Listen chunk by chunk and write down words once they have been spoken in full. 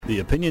The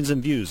opinions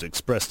and views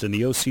expressed in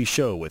the OC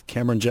Show with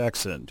Cameron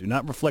Jackson do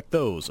not reflect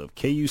those of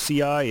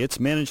KUCI, its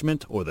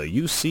management, or the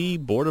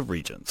UC Board of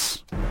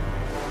Regents.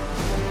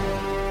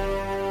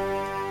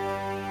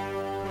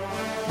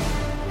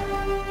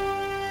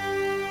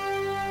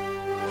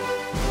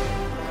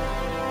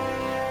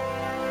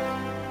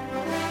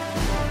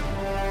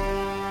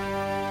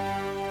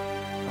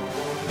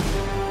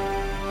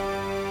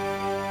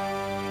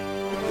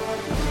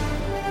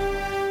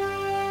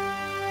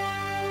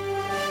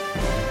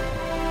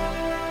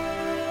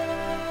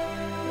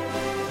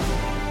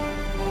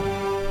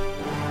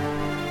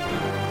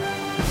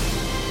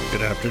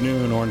 Good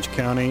afternoon, Orange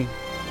County.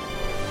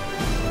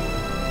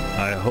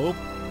 I hope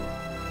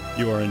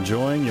you are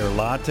enjoying your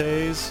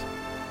lattes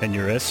and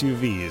your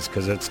SUVs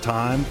because it's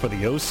time for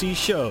the OC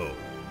Show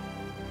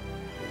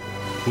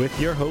with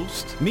your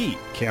host, me,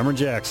 Cameron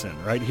Jackson,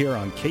 right here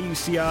on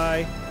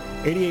KUCI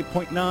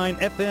 88.9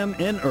 FM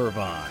in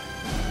Irvine.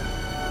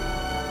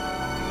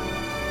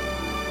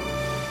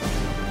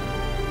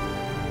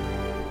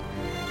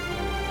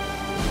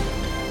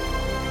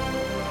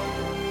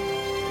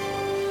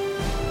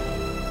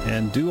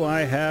 And do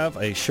I have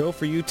a show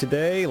for you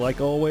today? Like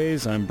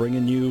always, I'm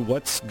bringing you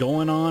what's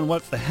going on,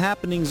 what the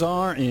happenings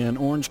are in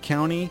Orange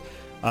County.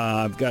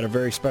 I've got a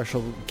very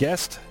special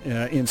guest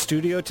in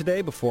studio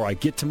today. Before I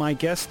get to my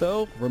guest,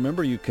 though,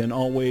 remember you can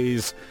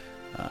always,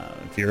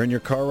 if you're in your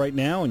car right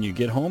now and you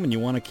get home and you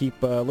want to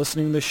keep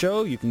listening to the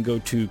show, you can go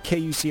to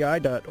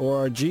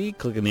kuci.org,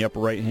 click in the upper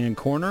right-hand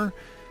corner.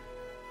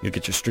 You'll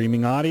get your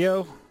streaming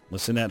audio.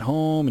 Listen at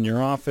home, in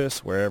your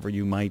office, wherever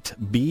you might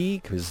be,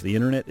 because the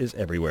internet is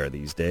everywhere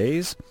these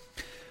days.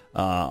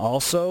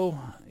 Also,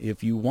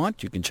 if you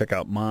want, you can check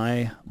out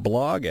my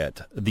blog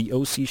at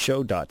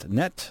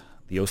theocshow.net.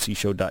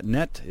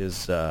 Theocshow.net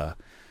is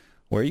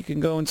where you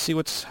can go and see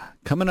what's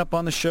coming up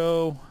on the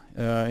show,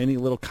 any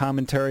little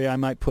commentary I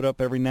might put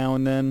up every now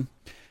and then,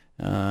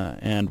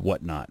 and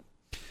whatnot.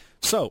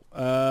 So,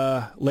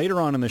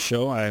 later on in the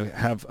show, I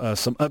have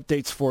some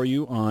updates for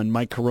you on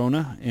Mike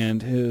Corona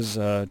and his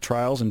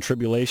trials and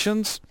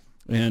tribulations,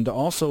 and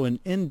also an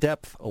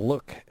in-depth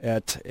look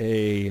at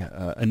a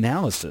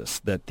analysis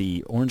that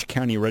the Orange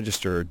County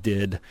Register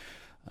did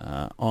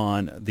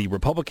on the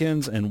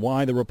Republicans and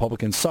why the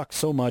Republicans suck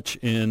so much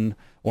in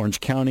Orange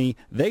County.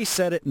 They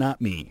said it,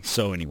 not me.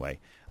 So anyway,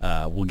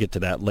 we'll get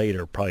to that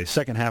later, probably the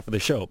second half of the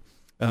show.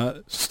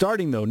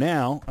 Starting, though,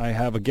 now, I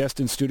have a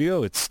guest in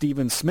studio. It's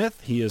Stephen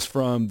Smith. He is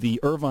from the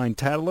Irvine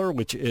Tattler,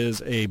 which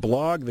is a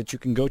blog that you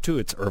can go to.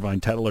 It's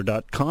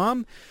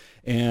irvinetattler.com.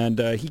 And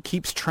he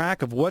keeps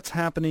track of what's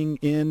happening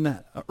in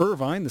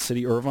Irvine, the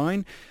city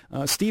Irvine.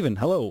 Stephen,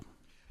 hello.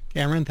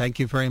 Cameron, thank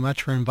you very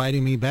much for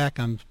inviting me back.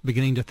 I'm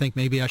beginning to think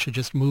maybe I should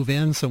just move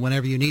in, so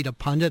whenever you need a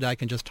pundit, I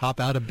can just hop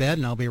out of bed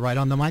and I'll be right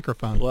on the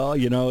microphone. Well,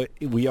 you know,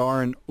 we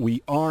are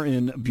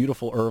in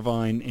beautiful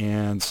Irvine,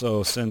 and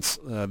so since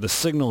the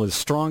signal is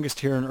strongest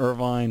here in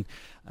Irvine,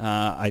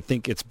 I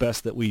think it's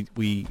best that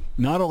we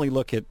not only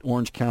look at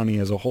Orange County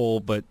as a whole,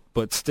 but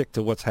stick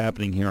to what's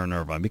happening here in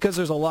Irvine, because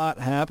there's a lot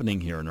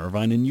happening here in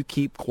Irvine, and you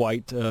keep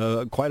quite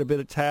a bit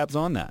of tabs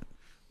on that.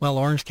 Well,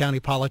 Orange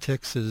County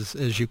politics, is,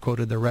 as you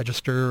quoted the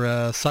Register,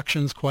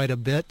 suctions quite a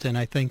bit, and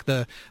I think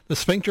the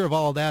sphincter of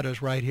all of that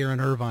is right here in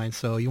Irvine.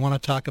 So you want to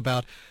talk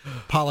about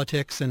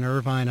politics in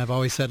Irvine, I've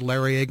always said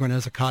Larry Agron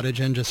is a cottage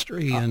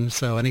industry, and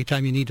so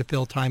anytime you need to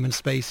fill time and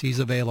space, he's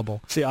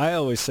available. See, I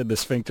always said the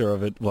sphincter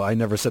of it, well, I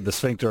never said the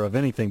sphincter of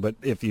anything, but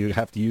if you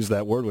have to use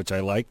that word, which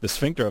I like, the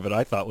sphincter of it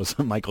I thought was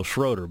Michael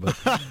Schroeder, but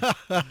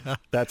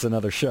that's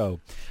another show.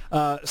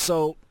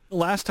 So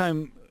last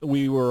time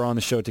we were on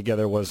the show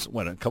together was,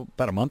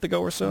 about a month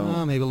ago or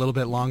so? Maybe a little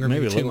bit longer,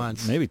 maybe 2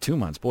 months. Maybe 2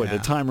 months. Boy, yeah. The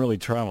time really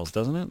travels,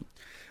 doesn't it?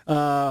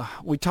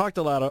 We talked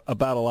about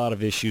a lot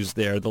of issues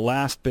there. The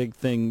last big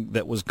thing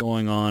that was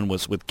going on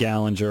was with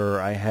Gallinger.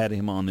 I had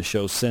him on the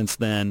show since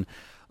then.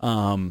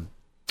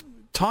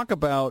 Talk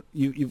about,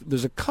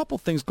 there's a couple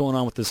things going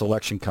on with this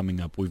election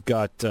coming up. We've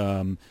got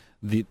the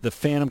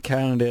phantom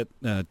candidate,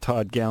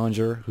 Todd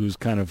Gallinger, who's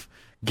kind of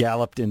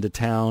galloped into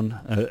town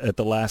at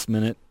the last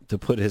minute to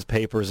put his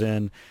papers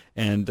in,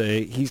 and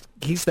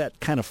he's that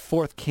kind of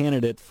fourth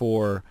candidate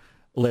for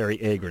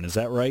Larry Agron. Is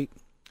that right?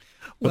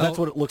 Well, that's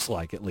what it looks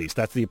like, at least.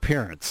 That's the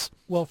appearance.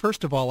 Well,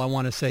 first of all, I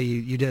want to say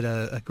you did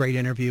a great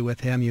interview with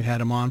him. You had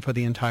him on for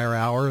the entire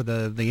hour.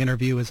 The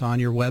interview is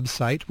on your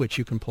website, which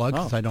you can plug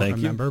because I don't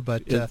remember. You.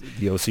 But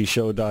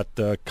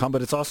theocshow.com.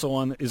 But it's also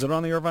on. Is it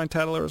on the Irvine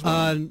Tattler as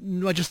well?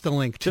 No, just the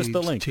link. To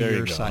there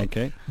your site.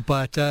 Okay.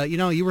 But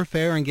you were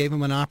fair and gave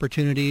him an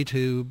opportunity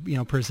to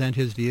present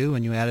his view,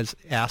 and you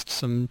asked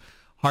some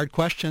hard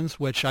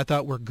questions, which I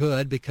thought were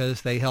good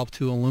because they helped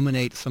to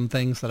illuminate some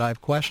things that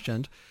I've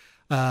questioned.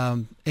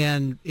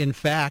 And in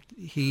fact,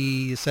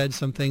 he said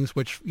some things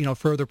which,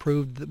 further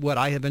proved what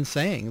I have been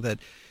saying, that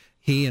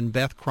he and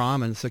Beth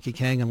Crom and Suki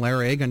Kang and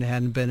Larry Agron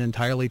hadn't been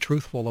entirely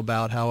truthful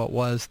about how it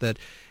was that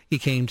he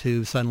came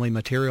to suddenly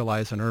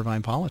materialize in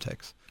Irvine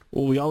politics.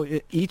 Well,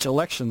 each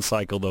election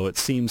cycle, though, it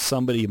seems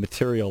somebody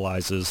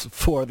materializes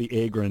for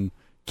the Agron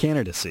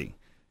candidacy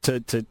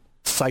to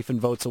siphon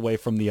votes away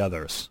from the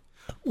others.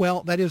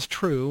 Well, that is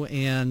true,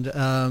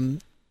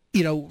 and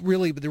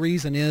really the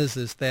reason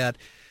is that,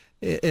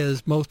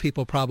 as most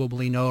people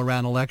probably know,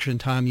 around election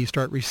time you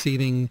start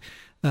receiving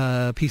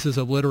pieces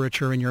of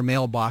literature in your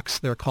mailbox.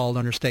 They're called,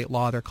 under state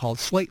law, they're called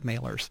slate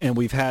mailers. And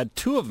we've had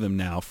 2 of them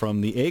now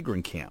from the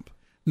Agron camp.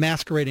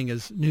 Masquerading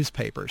as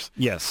newspapers.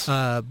 Yes.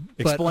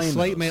 Explain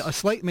those. A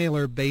slate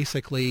mailer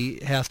basically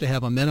has to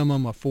have a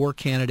minimum of 4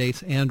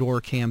 candidates and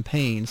or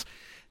campaigns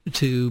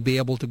to be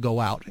able to go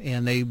out,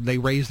 and they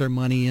raise their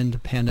money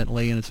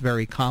independently, and it's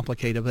very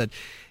complicated. But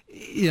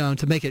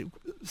to make it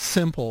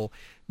simple,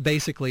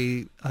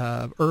 basically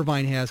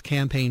Irvine has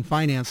campaign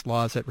finance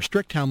laws that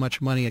restrict how much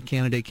money a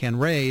candidate can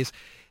raise.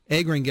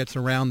 Agron gets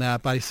around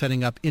that by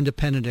setting up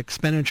independent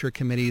expenditure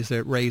committees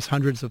that raise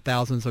hundreds of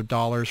thousands of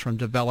dollars from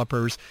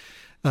developers,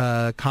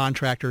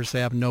 contractors that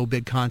have no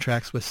bid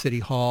contracts with City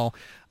Hall,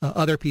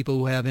 other people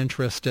who have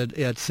interest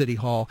at City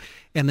Hall,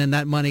 and then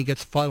that money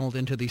gets funneled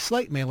into these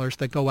slate mailers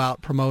that go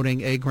out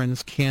promoting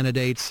Agron's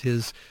candidates,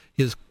 his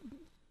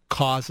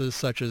causes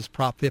such as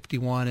Prop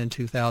 51 in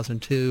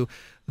 2002,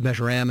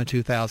 Measure M in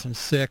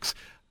 2006,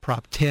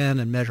 Prop 10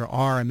 and Measure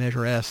R and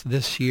Measure S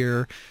this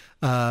year,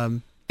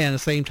 and at the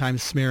same time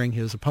smearing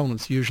his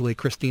opponents, usually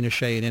Christina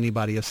Shea and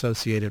anybody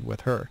associated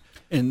with her.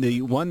 And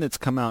the one that's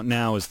come out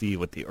now is the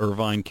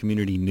Irvine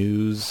Community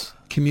News?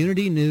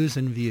 Community News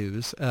and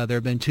Views. There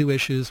have been 2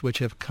 issues which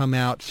have come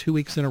out 2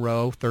 weeks in a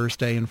row,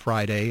 Thursday and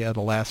Friday of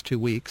the last 2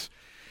 weeks,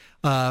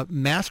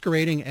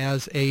 masquerading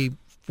as a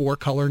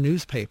 4-color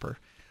newspaper.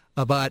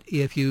 But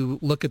if you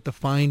look at the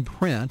fine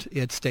print,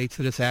 it states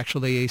that it's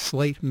actually a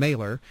slate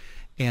mailer,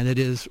 and it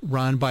is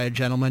run by a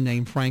gentleman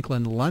named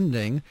Franklin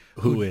Lunding,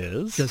 who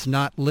does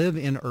not live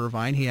in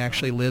Irvine. He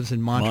actually lives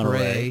in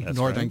Monterey,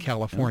 Northern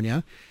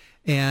California. Yeah.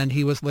 And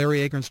he was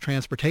Larry Agron's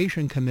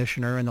transportation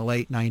commissioner in the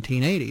late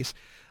 1980s.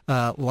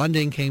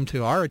 Lunding came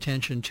to our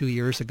attention 2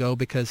 years ago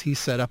because he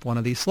set up one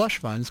of these slush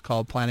funds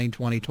called Planning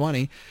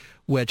 2020,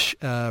 which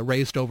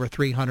raised over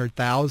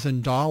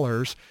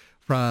 $300,000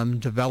 from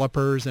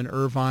developers in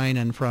Irvine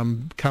and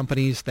from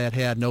companies that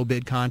had no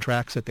bid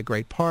contracts at the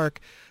Great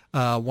Park.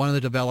 One of the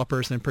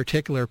developers in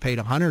particular paid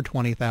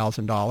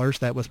 $120,000.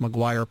 That was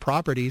McGuire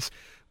Properties,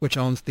 which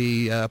owns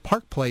the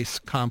Park Place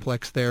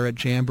complex there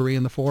at Jamboree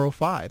and the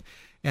 405.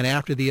 And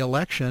after the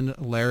election,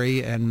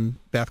 Larry and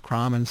Beth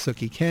Crom and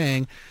Sookie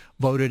Kang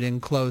voted in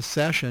closed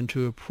session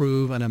to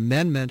approve an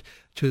amendment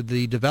to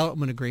the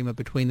development agreement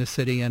between the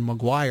city and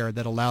McGuire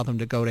that allowed them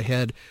to go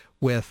ahead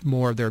with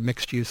more of their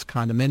mixed-use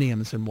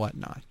condominiums and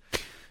whatnot.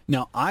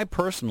 Now, I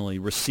personally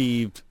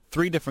received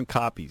 3 different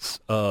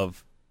copies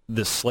of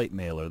this slate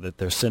mailer that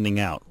they're sending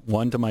out.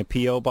 One to my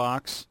P.O.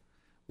 box,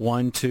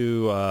 one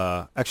to,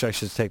 actually I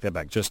should take that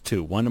back, just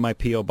 2. One to my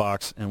P.O.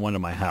 box and one to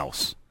my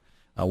house.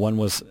 One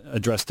was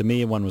addressed to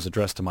me and one was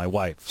addressed to my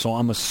wife. So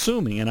I'm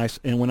assuming,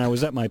 and when I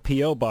was at my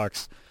P.O.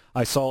 box,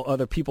 I saw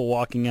other people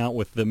walking out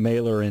with the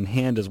mailer in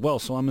hand as well.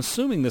 So I'm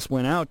assuming this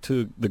went out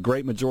to the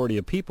great majority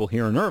of people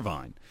here in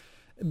Irvine.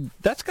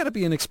 That's got to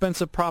be an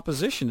expensive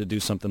proposition to do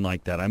something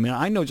like that. I mean,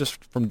 I know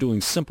just from doing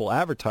simple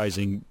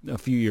advertising a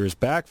few years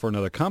back for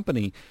another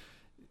company,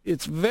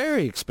 it's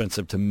very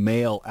expensive to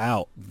mail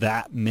out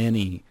that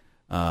many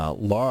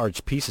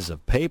large pieces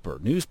of paper,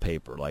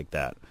 newspaper like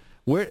that.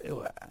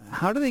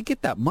 How do they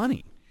get that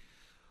money?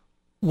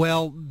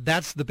 Well,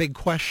 that's the big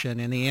question,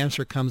 and the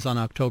answer comes on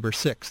October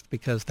 6th,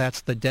 because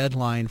that's the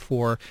deadline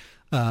for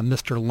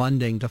Mr.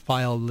 Lunding to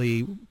file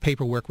the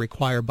paperwork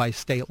required by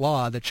state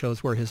law that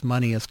shows where his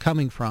money is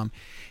coming from.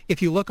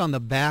 If you look on the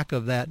back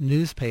of that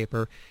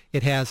newspaper,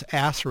 it has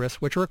asterisks,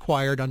 which are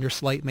required under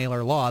slate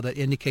mailer law, that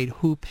indicate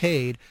who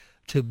paid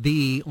to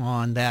be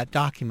on that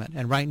document.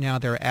 And right now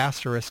there are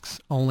asterisks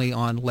only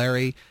on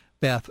Larry,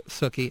 Beth,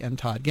 Sookie, and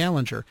Todd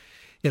Gallinger.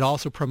 It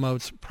also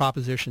promotes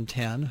Proposition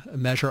 10,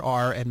 Measure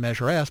R, and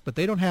Measure S, but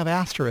they don't have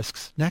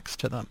asterisks next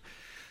to them.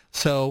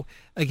 So,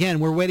 again,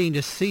 we're waiting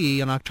to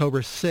see on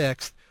October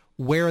 6th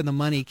where the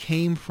money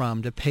came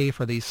from to pay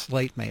for these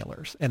slate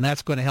mailers. And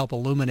that's going to help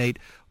illuminate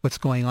what's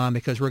going on,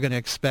 because we're going to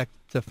expect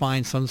to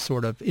find some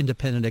sort of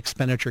independent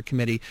expenditure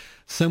committee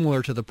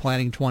similar to the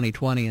Planning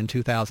 2020 in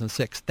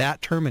 2006.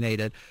 That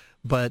terminated,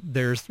 but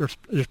there's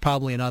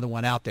probably another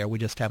one out there. We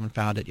just haven't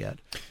found it yet.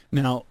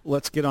 Now,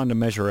 let's get on to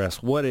Measure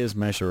S. What is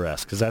Measure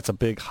S? Because that's a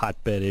big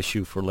hotbed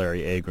issue for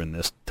Larry Agron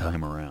this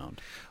time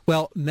around.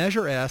 Well,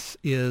 Measure S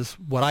is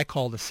what I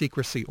call the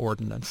secrecy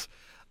ordinance.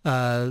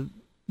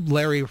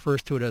 Larry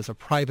refers to it as a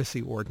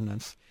privacy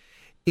ordinance.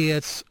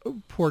 It's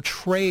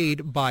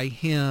portrayed by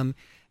him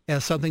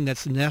as something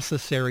that's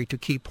necessary to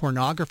keep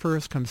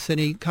pornographers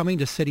coming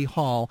to City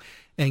Hall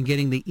and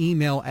getting the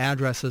email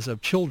addresses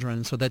of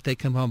children so that they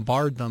can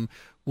bombard them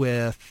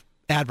with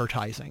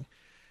advertising.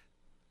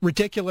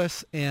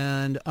 Ridiculous,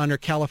 and under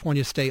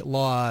California state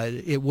law,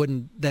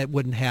 that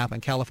wouldn't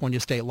happen. California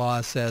state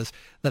law says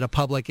that a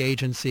public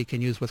agency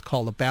can use what's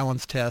called a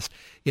balance test.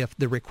 If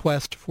the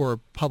request for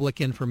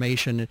public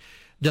information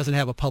doesn't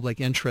have a public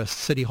interest,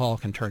 City Hall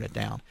can turn it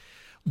down.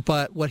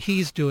 But what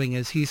he's doing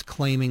is he's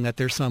claiming that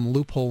there's some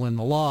loophole in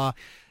the law,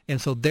 and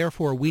so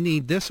therefore we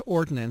need this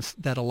ordinance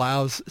that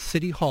allows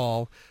City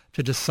Hall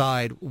to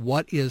decide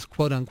what is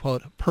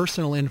quote-unquote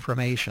personal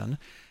information.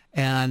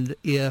 And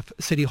if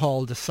City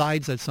Hall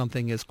decides that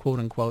something is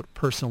quote-unquote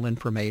personal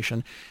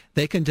information,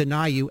 they can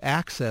deny you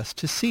access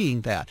to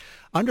seeing that.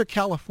 Under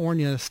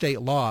California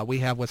state law, we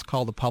have what's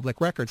called the Public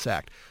Records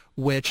Act,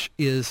 which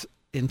is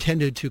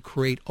intended to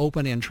create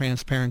open and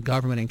transparent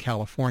government in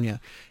California.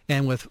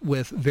 And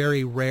with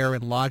very rare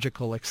and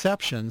logical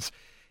exceptions,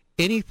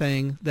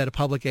 anything that a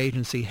public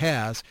agency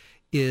has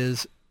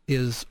is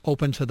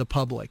open to the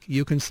public.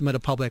 You can submit a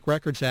Public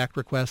Records Act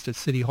request at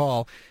City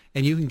Hall,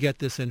 and you can get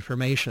this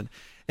information.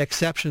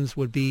 Exceptions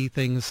would be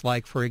things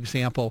like, for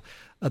example,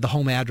 the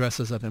home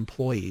addresses of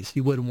employees.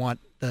 You wouldn't want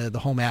the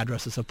home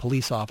addresses of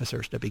police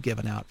officers to be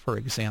given out, for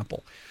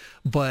example.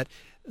 But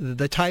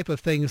the type of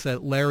things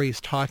that Larry's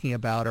talking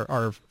about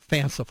are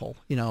fanciful.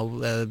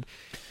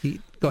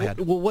 Go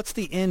ahead. Well, what's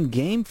the end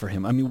game for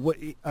him? I mean, what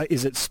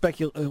is it?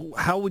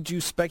 How would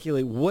you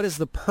speculate? What is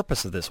the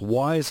purpose of this?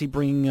 Why is he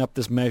bringing up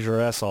this Measure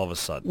S all of a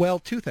sudden? Well,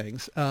 two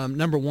things.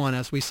 Number one,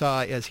 as we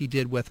saw, as he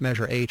did with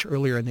Measure H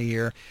earlier in the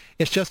year,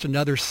 it's just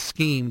another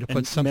scheme to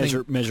put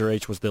something. Measure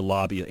H was the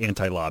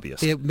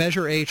anti-lobbyist.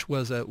 Measure H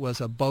was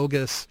a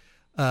bogus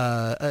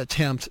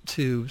attempt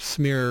to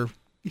smear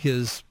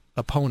his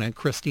opponent,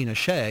 Christina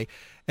Shea,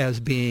 as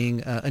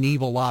being an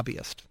evil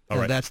lobbyist.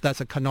 Right. That's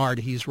a canard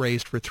he's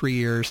raised for 3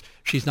 years.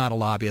 She's not a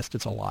lobbyist.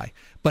 It's a lie.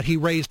 But he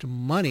raised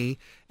money,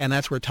 and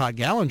that's where Todd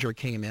Gallinger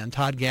came in.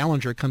 Todd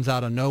Gallinger comes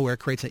out of nowhere,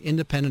 creates an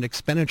independent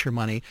expenditure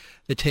money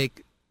to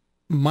take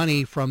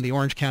money from the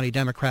Orange County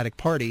Democratic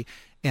Party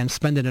and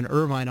spend it in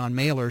Irvine on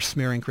mailers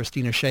smearing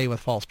Christina Shea with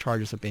false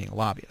charges of being a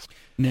lobbyist.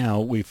 Now,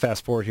 we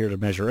fast forward here to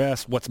Measure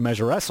S. What's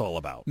Measure S all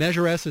about?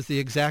 Measure S is the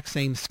exact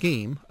same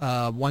scheme.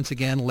 Once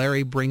again,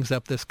 Larry brings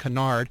up this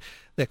canard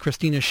that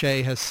Christina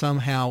Shea has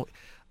somehow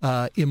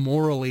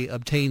immorally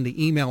obtained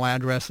the email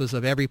addresses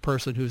of every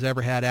person who's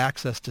ever had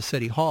access to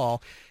City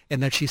Hall,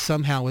 and that she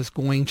somehow is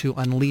going to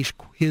unleash,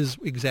 his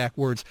exact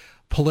words,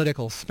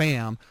 political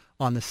spam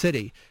on the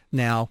city.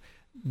 Now,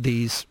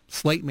 these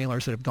slate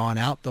mailers that have gone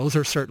out, those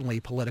are certainly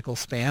political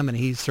spam, and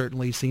he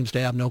certainly seems to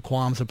have no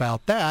qualms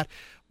about that,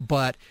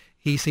 but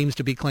he seems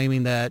to be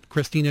claiming that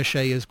Christina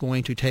Shea is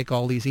going to take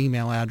all these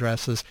email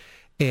addresses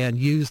and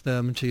use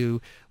them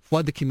to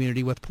flood the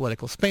community with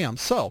political spam.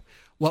 So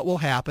what will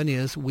happen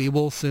is we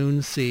will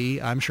soon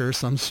see, I'm sure,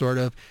 some sort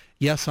of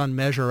yes on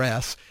Measure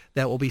S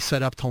that will be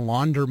set up to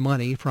launder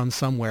money from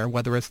somewhere,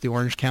 whether it's the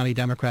Orange County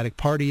Democratic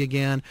Party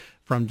again,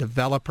 from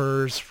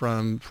developers,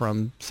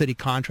 from city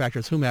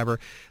contractors, whomever,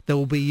 that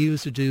will be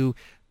used to do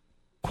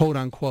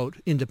quote-unquote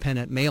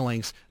independent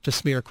mailings to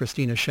smear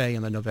Christina Shea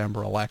in the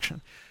November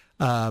election.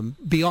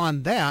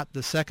 Beyond that,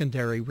 the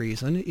secondary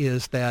reason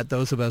is that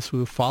those of us who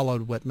have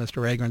followed what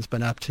Mr. Agron's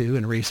been up to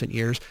in recent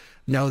years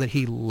know that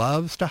he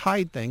loves to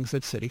hide things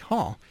at City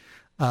Hall.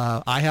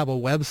 I have a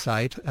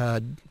website,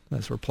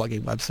 as we're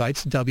plugging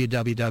websites,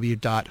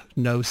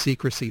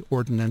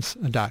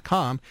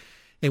 www.nosecrecyordinance.com,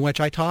 in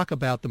which I talk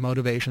about the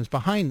motivations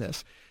behind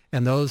this.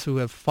 And those who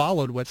have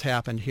followed what's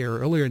happened here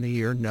earlier in the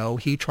year know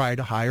he tried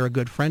to hire a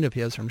good friend of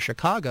his from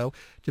Chicago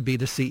to be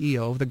the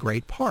CEO of the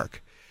Great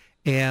Park.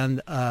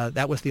 And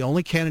that was the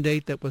only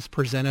candidate that was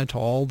presented to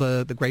all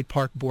the Great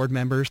Park board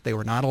members. They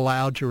were not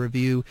allowed to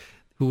review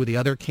who the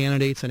other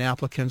candidates and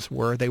applicants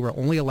were. They were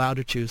only allowed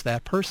to choose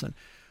that person.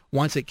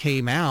 Once it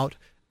came out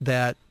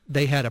that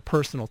they had a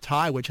personal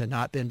tie which had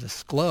not been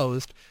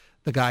disclosed,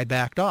 the guy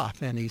backed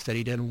off, and he said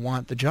he didn't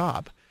want the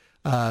job.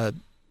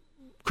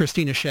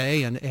 Christina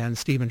Shea and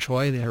Stephen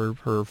Choi,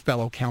 her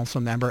fellow council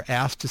member,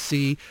 asked to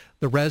see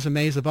the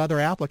resumes of other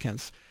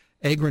applicants.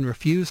 Agron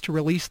refused to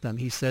release them.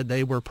 He said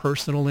they were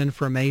personal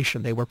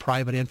information. They were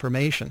private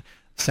information.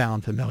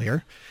 Sound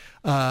familiar?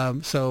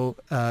 So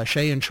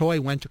Shea and Choi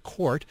went to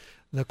court.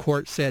 The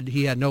court said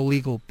he had no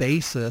legal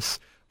basis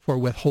for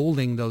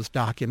withholding those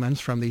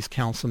documents from these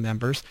council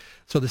members.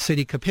 So the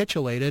city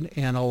capitulated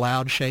and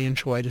allowed Shea and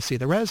Choi to see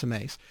the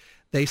resumes.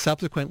 They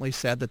subsequently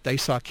said that they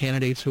saw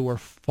candidates who were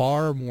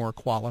far more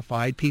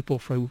qualified, people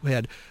who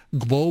had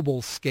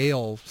global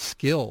scale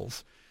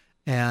skills,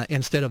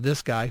 instead of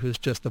this guy who's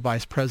just the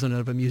vice president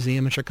of a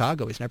museum in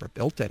Chicago. He's never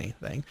built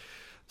anything.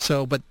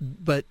 So, but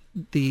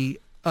the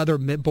other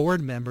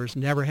board members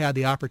never had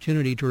the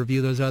opportunity to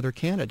review those other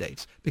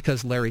candidates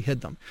because Larry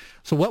hid them.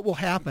 So what will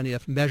happen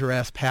if Measure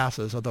S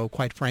passes, although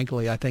quite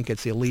frankly I think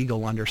it's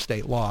illegal under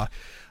state law,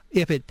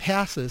 if it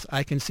passes,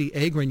 I can see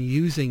Agron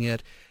using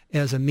it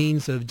as a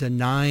means of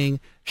denying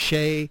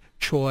Shea,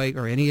 Choi,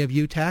 or any of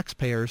you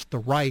taxpayers the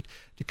right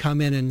to come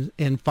in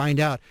and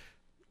find out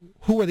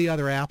who are the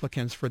other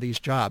applicants for these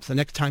jobs. The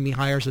next time he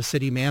hires a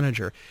city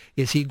manager,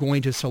 is he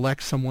going to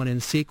select someone in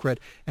secret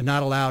and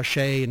not allow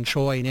Shea and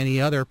Choi and any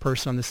other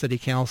person on the city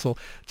council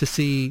to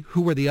see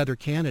who are the other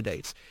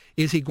candidates?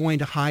 Is he going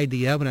to hide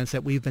the evidence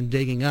that we've been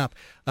digging up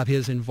of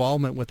his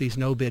involvement with these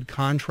no-bid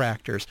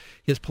contractors,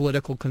 his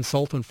political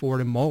consultant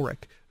Ford and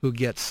Mulrick, who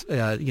gets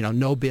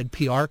no bid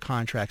PR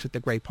contracts at the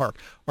Great Park?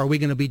 Are we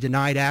going to be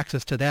denied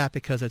access to that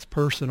because it's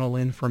personal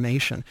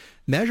information?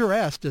 Measure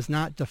S does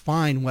not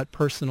define what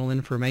personal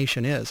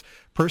information is.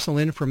 Personal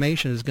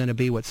information is going to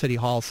be what City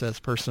Hall says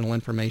personal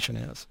information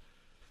is.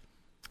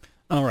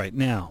 All right.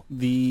 Now,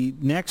 the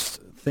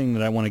next thing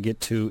that I want to get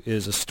to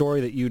is a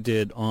story that you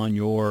did on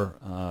your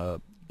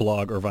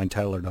blog,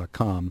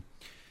 IrvineTyler.com,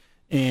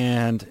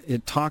 and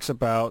it talks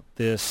about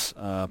this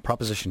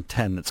Proposition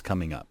 10 that's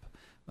coming up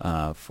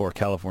for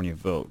California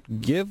vote.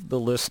 Give the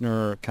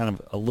listener kind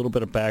of a little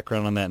bit of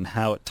background on that and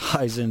how it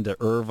ties into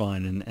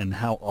Irvine and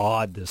how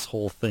odd this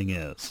whole thing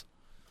is.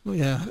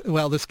 Yeah,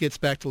 well, this gets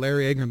back to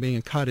Larry Agron being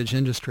a cottage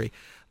industry.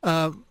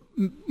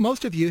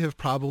 Most of you have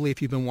probably,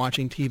 if you've been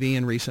watching TV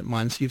in recent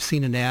months, you've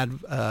seen an ad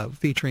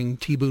featuring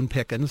T. Boone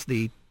Pickens,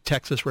 the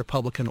Texas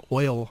Republican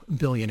oil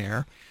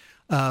billionaire,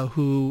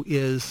 who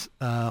is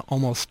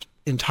almost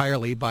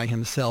entirely by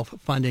himself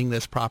funding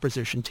this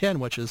Proposition 10,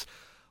 which is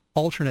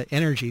alternate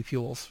energy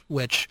fuels,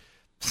 which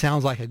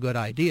sounds like a good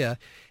idea.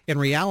 In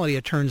reality,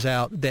 it turns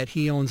out that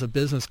he owns a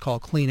business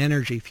called Clean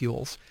Energy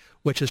Fuels,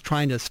 which is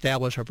trying to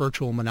establish a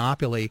virtual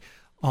monopoly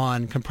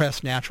on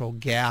compressed natural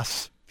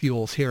gas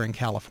fuels here in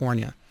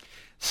California.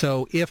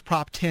 So if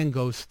Prop 10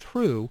 goes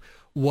through,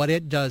 what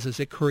it does is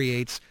it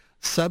creates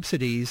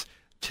subsidies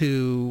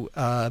to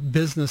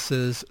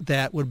businesses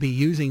that would be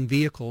using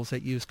vehicles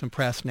that use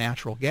compressed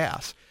natural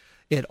gas.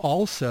 It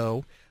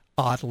also,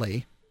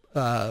 oddly,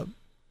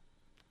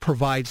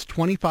 provides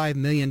 $25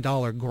 million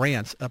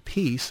grants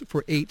apiece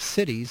for 8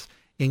 cities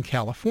in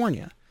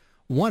California,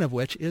 one of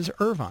which is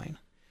Irvine.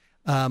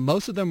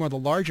 Most of them are the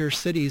larger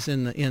cities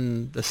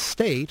in the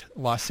state,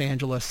 Los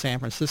Angeles, San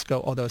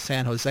Francisco, although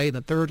San Jose,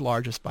 the third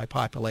largest by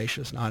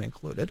population, is not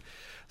included.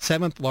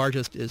 Seventh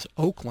largest is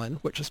Oakland,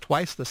 which is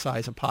twice the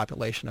size and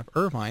population of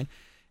Irvine.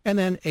 And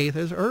then eighth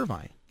is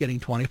Irvine, getting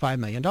 $25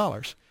 million.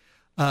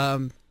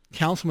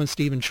 Councilman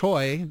Stephen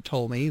Choi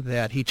told me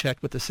that he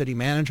checked with the city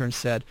manager and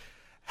said,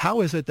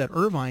 how is it that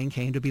Irvine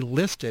came to be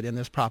listed in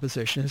this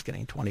proposition as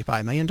getting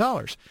 $25 million?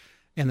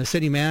 And the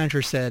city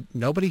manager said,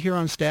 nobody here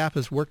on staff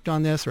has worked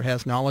on this or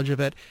has knowledge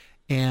of it.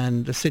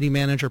 And the city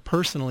manager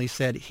personally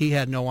said he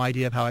had no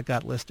idea of how it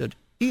got listed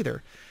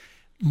either.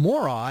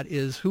 More odd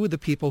is who are the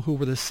people who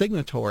were the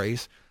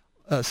signatories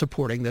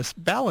supporting this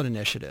ballot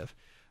initiative.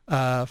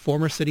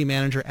 Former city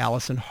manager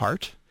Allison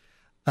Hart,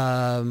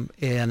 an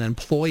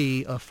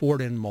employee of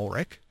Ford and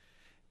Mulrick,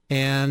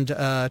 and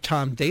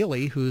Tom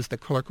Daly, who's the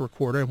clerk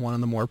recorder and one of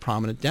the more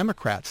prominent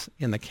Democrats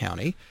in the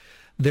county.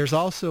 There's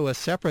also a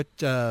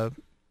separate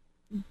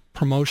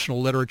promotional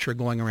literature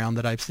going around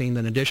that I've seen that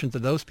in addition to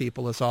those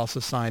people is also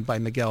signed by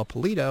Miguel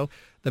Polito,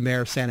 the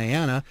mayor of Santa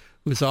Ana,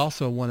 who's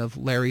also one of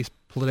Larry's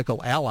political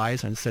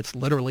allies and sits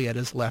literally at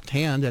his left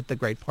hand at the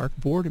Great Park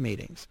board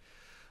meetings.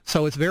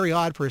 So it's very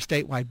odd for a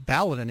statewide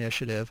ballot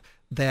initiative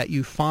that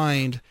you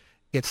find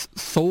it's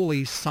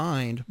solely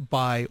signed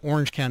by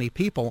Orange County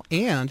people.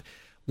 And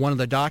one of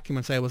the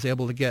documents I was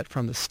able to get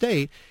from the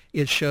state,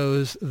 it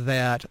shows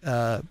that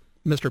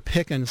Mr.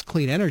 Pickens'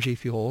 Clean Energy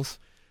Fuels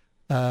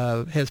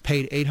has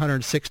paid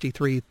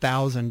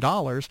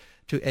 $863,000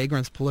 to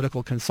Agron's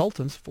political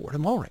consultants, Ford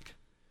and Mulrick.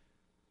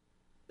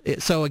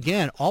 So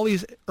again, all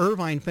these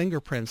Irvine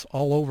fingerprints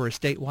all over a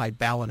statewide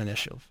ballot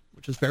initiative,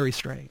 which is very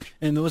strange.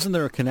 And wasn't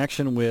there a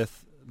connection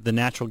with the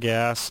natural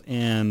gas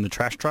and the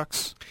trash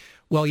trucks?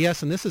 Well,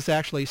 yes, and this is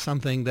actually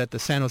something that the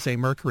San Jose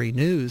Mercury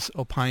News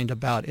opined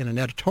about in an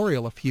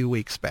editorial a few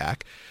weeks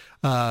back.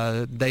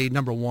 They,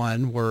 number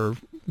one, were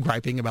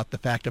griping about the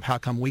fact of how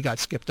come we got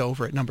skipped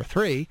over at number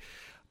 3.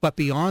 But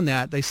beyond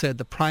that, they said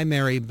the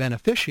primary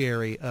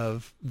beneficiary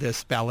of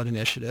this ballot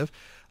initiative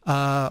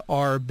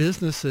are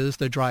businesses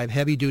that drive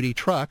heavy-duty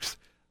trucks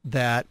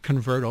that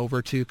convert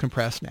over to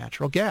compressed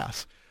natural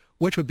gas,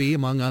 which would be,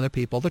 among other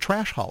people, the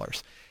trash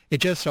haulers. It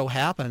just so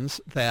happens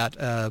that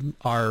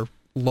our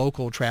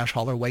local trash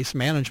hauler, Waste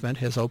Management,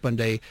 has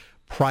opened a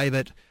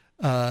private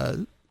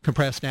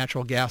compressed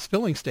natural gas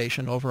filling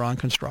station over on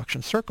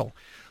Construction Circle.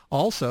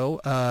 Also,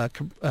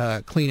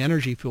 Clean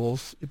Energy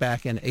Fuels,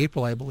 back in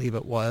April, I believe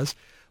it was,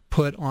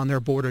 put on their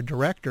board of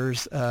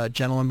directors a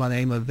gentleman by the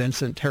name of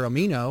Vincent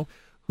Taramino,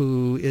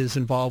 who is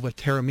involved with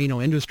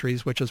Taramino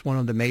Industries, which is one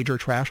of the major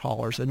trash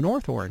haulers in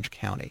North Orange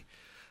County.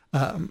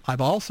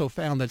 I've also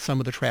found that some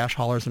of the trash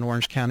haulers in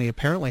Orange County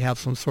apparently have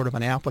some sort of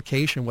an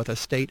application with a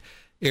state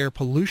air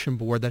pollution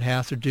board that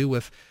has to do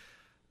with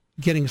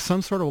getting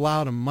some sort of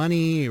amount of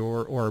money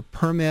or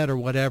permit or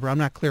whatever. I'm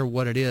not clear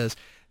what it is,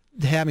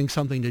 having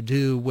something to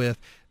do with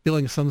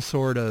building some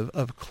sort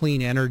of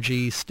clean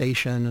energy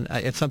station.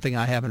 It's something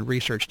I haven't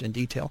researched in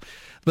detail.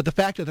 But the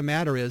fact of the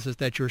matter is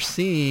that you're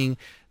seeing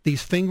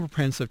these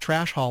fingerprints of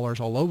trash haulers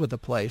all over the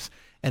place.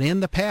 And in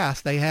the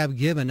past, they have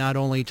given not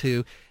only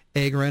to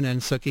Agron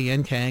and Suki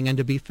and Kang, and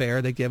to be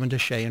fair, they've given to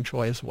Shea and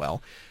Choi as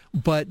well.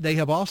 But they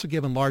have also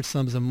given large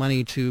sums of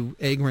money to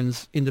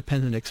Agron's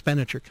independent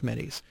expenditure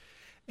committees.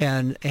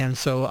 And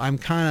so I'm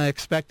kind of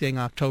expecting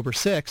October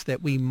 6th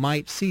that we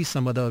might see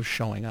some of those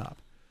showing up.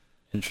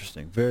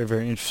 Interesting. Very,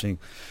 very interesting.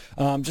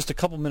 Just a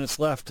couple minutes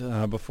left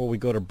before we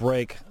go to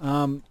break.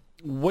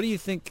 What do you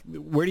think?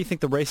 Where do you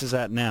think the race is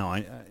at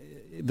now?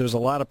 There's a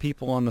lot of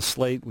people on the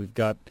slate. We've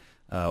got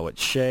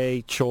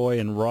Shea, Choi,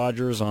 and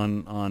Rogers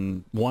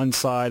on one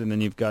side, and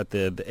then you've got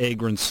the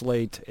Agron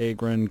slate,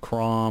 Agron,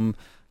 Crom,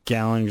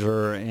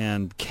 Gallinger,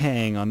 and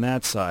Kang on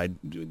that side.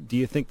 Do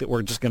you think that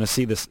we're just going to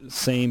see the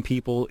same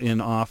people in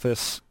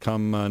office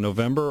come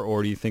November,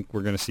 or do you think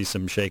we're going to see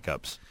some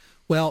shakeups?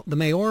 Well, the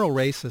mayoral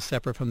race is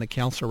separate from the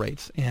council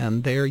race,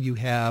 and there you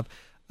have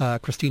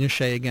Christina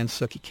Shea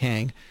against Sookie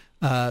Kang.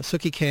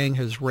 Sookie Kang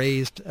has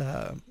raised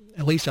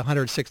at least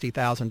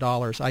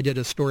 $160,000. I did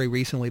a story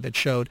recently that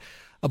showed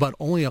about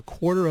only a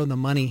quarter of the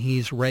money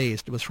he's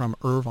raised was from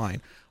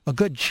Irvine. A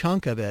good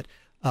chunk of it,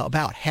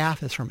 about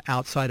half, is from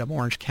outside of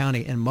Orange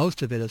County, and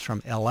most of it is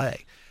from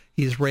L.A.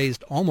 He's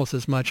raised almost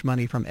as much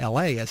money from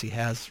L.A. as he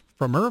has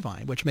from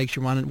Irvine, which makes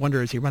you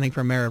wonder, is he running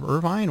for mayor of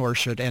Irvine, or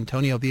should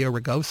Antonio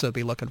Villaraigosa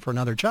be looking for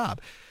another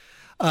job?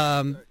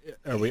 Are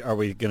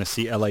we going to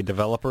see L.A.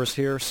 developers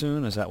here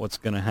soon? Is that what's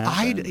going to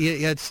happen?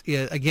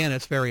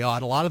 It's very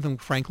odd. A lot of them,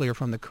 frankly, are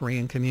from the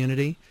Korean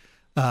community,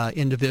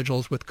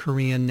 individuals with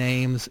Korean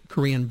names,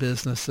 Korean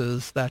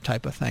businesses, that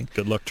type of thing.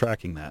 Good luck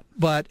tracking that.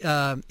 But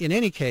in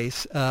any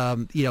case,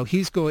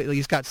 he's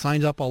got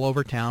signs up all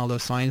over town.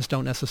 Those signs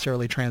don't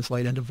necessarily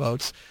translate into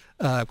votes.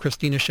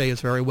 Christina Shea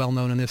is very well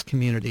known in this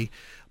community.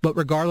 But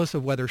regardless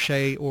of whether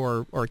Shea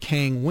or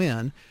Kang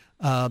win,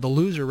 the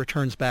loser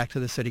returns back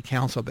to the city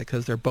council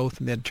because they're both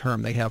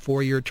midterm. They have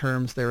 4-year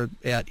terms. They're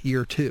at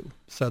year 2,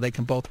 so they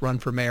can both run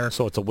for mayor.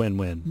 So it's a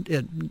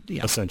win-win,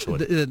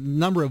 essentially. The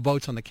number of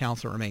votes on the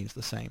council remains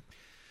the same.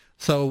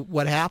 So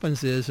what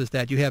happens is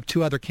that you have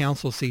 2 other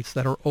council seats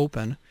that are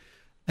open,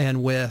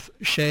 and with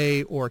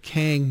Shea or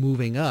Kang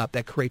moving up,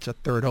 that creates a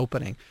 3rd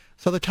opening.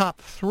 So the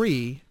top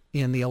 3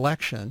 in the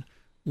election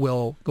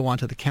will go on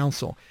to the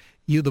council.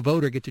 You, the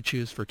voter, get to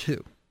choose for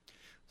 2.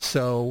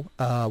 So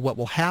what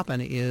will happen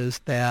is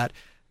that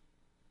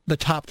the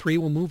top 3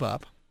 will move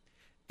up,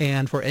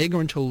 and for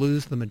Agron to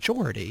lose the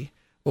majority,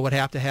 what would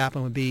have to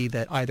happen would be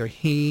that either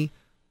he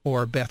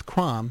or Beth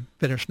Crom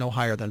finish no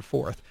higher than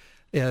 4th.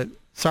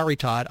 Sorry,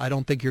 Todd, I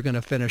don't think you're going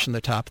to finish in the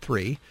top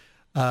 3.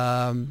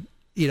 And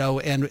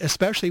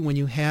especially when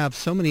you have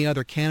so many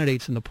other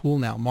candidates in the pool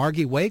now.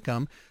 Margie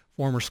Wakeham,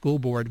 former school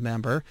board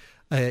member,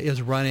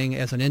 is running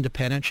as an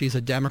independent. She's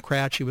a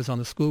Democrat. She was on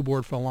the school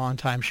board for a long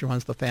time. She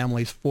runs the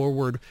Families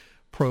Forward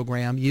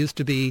program. Used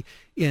to be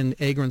in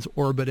Agron's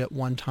orbit at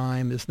one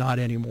time, is not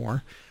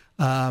anymore.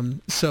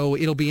 So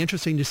it'll be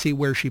interesting to see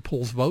where she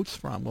pulls votes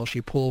from. Will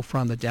she pull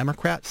from the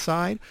Democrat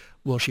side?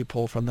 Will she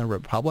pull from the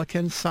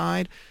Republican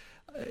side?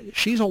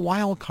 She's a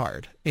wild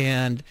card.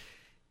 And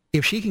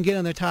if she can get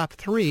in the top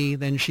 3,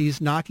 then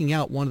she's knocking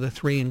out one of the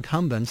 3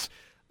 incumbents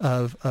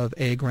of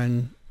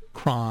Agron,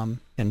 Crom,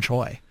 and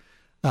Choi.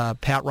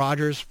 Pat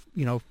Rogers,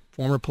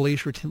 former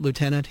police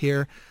lieutenant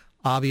here,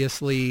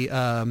 obviously,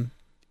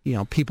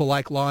 people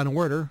like law and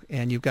order,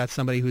 and you've got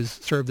somebody who's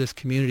served this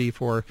community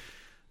for,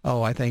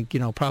 I think,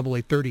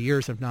 probably 30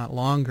 years, if not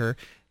longer.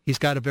 He's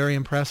got a very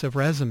impressive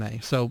resume,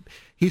 so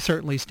he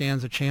certainly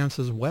stands a chance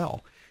as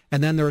well.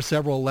 And then there are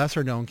several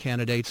lesser-known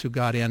candidates who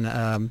got in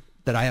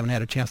that I haven't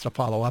had a chance to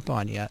follow up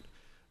on yet.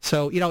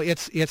 So,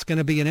 it's going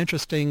to be an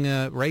interesting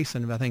race,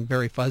 and I think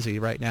very fuzzy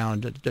right now,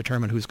 and to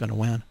determine who's going to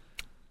win.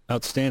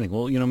 Outstanding.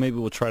 Well, maybe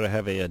we'll try to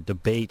have a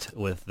debate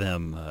with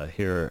them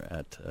here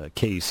at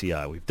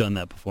KUCI. We've done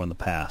that before in the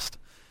past.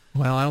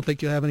 Well, I don't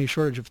think you'll have any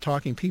shortage of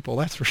talking people,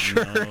 that's for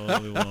sure. No,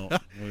 we won't.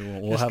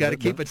 We'll just got to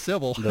keep it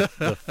civil.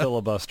 The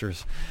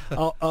filibusters.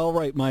 All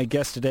right, my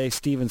guest today,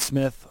 Stephen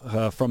Smith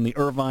from the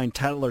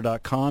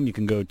IrvineTattler.com. You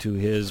can go to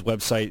his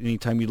website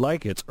anytime you'd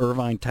like. It's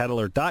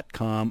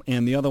IrvineTattler.com.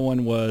 And the other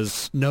one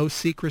was?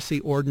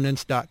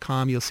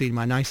 NoSecrecyOrdinance.com. You'll see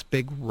my nice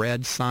big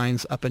red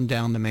signs up and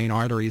down the main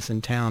arteries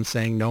in town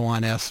saying no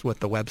on S with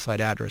the website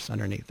address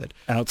underneath it.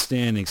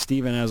 Outstanding.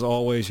 Stephen, as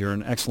always, you're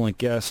an excellent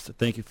guest.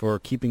 Thank you for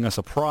keeping us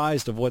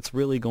apprised of what's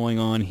really going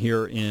on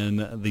here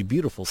in the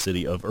beautiful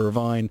city of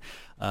Irvine.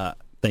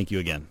 Thank you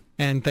again.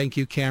 And thank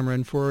you,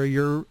 Cameron, for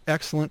your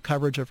excellent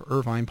coverage of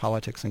Irvine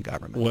politics and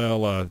government.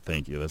 Well,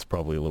 thank you. That's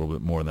probably a little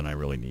bit more than I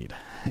really need.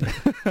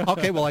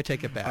 Okay, well, I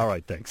take it back. All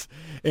right, thanks.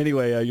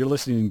 Anyway, you're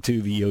listening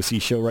to the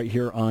OC Show right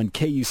here on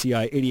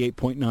KUCI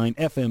 88.9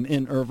 FM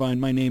in Irvine.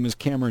 My name is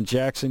Cameron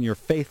Jackson, your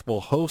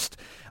faithful host.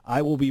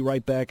 I will be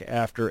right back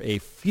after a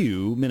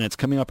few minutes.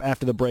 Coming up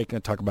after the break, I'm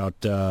going to talk about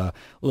a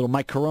little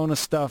Mike Corona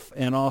stuff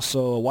and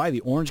also why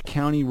the Orange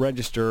County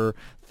Register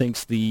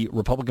thinks the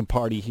Republican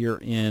Party here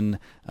in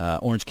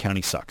Orange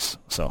County sucks.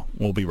 So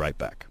we'll be right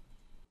back.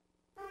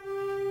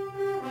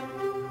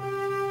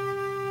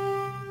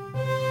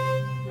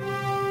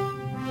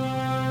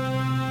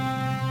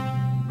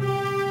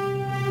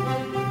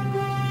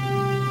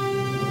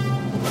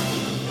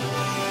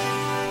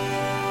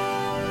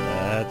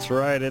 That's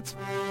right, it's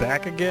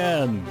back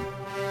again.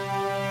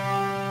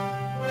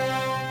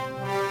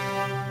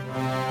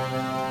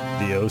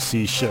 The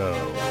OC Show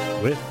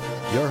with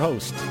your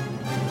host,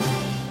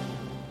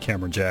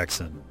 Cameron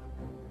Jackson.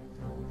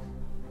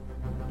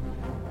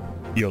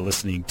 You're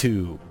listening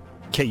to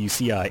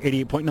KUCI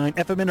 88.9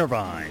 FM in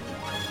Irvine.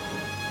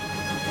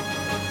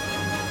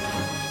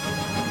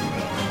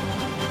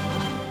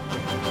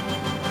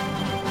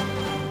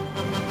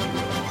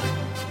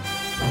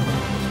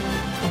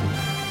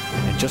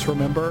 And just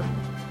remember,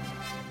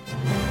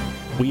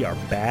 we are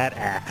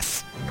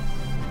badass.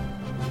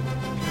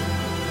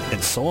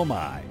 And so am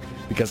I,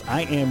 because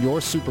I am your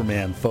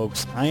Superman,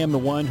 folks. I am the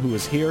one who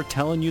is here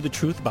telling you the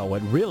truth about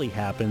what really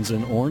happens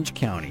in Orange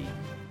County.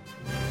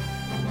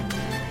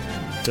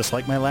 Just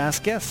like my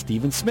last guest,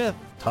 Stephen Smith,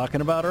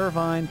 talking about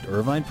Irvine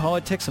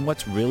politics, and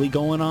what's really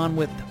going on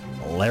with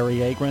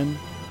Larry Agron.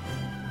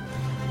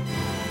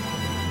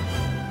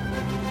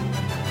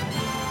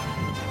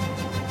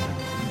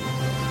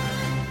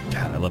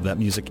 God, I love that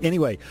music.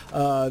 Anyway,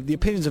 the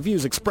opinions and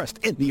views expressed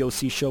in the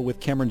OC Show with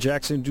Cameron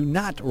Jackson do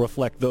not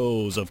reflect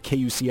those of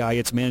KUCI,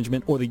 its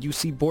management, or the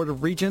UC Board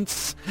of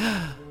Regents.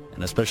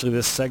 And especially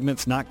this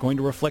segment's not going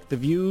to reflect the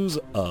views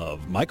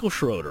of Michael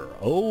Schroeder.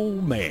 Oh,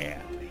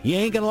 man. He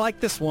ain't going to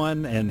like this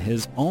one, and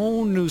his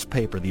own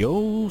newspaper, the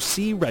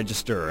OC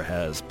Register,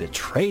 has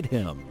betrayed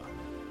him.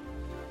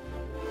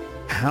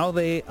 How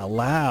the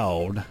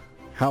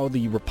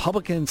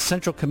Republican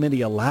Central Committee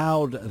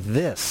allowed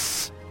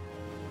this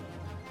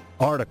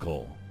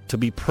article to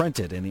be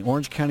printed in the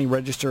Orange County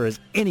Register is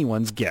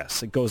anyone's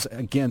guess. It goes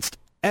against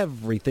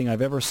everything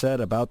I've ever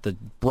said about the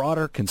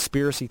broader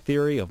conspiracy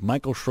theory of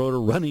Michael Schroeder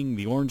running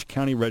the Orange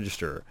County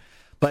Register.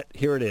 But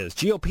here it is.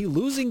 GOP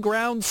losing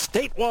ground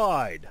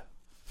statewide.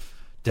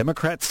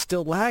 Democrats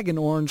still lag in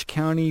Orange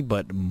County,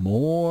 but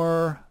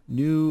more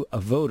new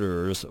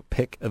voters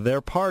pick their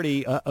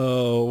party.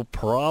 Uh-oh,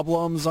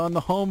 problems on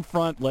the home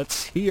front.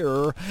 Let's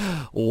hear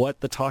what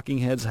the talking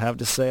heads have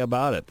to say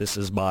about it. This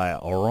is by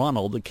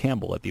Ronald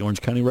Campbell at the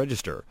Orange County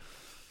Register.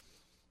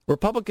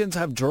 Republicans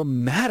have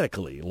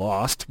dramatically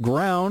lost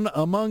ground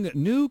among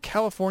new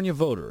California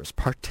voters,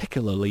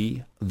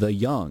 particularly the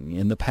young,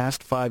 in the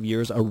past 5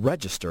 years, a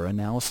Register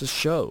analysis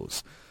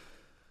shows.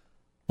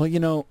 Well,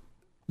 you know,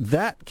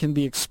 that can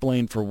be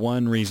explained for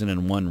one reason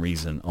and one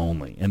reason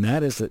only, and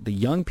that is that the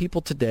young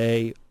people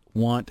today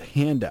want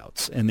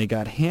handouts, and they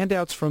got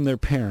handouts from their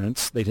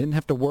parents. They didn't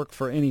have to work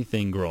for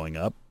anything growing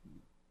up.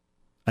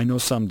 I know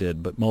some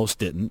did, but most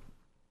didn't.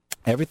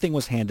 Everything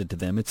was handed to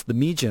them. It's the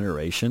me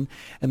generation,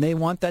 and they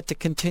want that to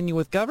continue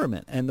with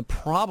government. And the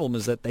problem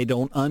is that they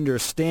don't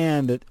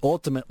understand that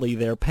ultimately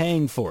they're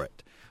paying for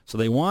it. So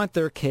they want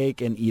their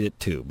cake and eat it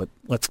too. But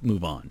let's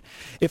move on.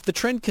 If the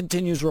trend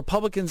continues,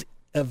 Republicans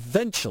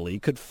eventually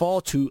could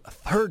fall to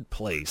third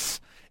place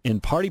in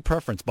party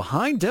preference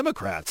behind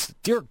Democrats.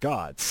 Dear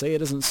God, say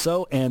it isn't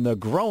so. And the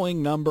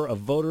growing number of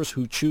voters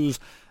who choose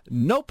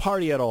no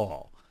party at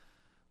all.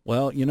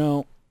 Well, you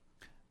know,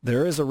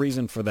 there is a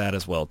reason for that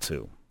as well,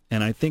 too.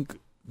 And I think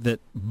that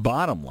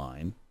bottom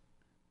line,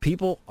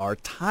 people are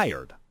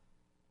tired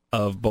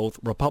of both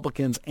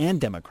Republicans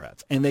and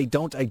Democrats, and they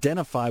don't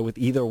identify with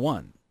either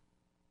one.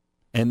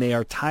 And they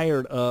are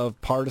tired of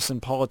partisan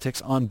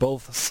politics on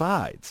both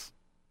sides.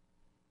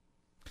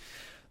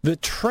 The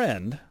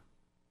trend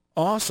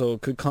also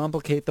could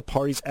complicate the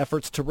party's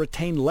efforts to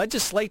retain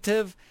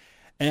legislative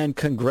and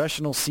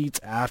congressional seats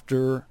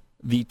after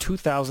the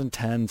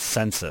 2010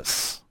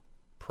 census.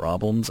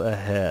 Problems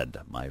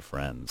ahead, my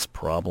friends.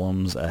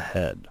 Problems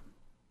ahead.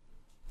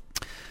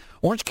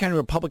 Orange County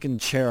Republican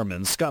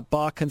Chairman Scott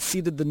Baugh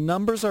conceded the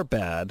numbers are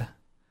bad,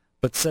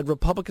 but said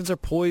Republicans are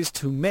poised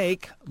to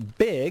make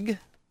big,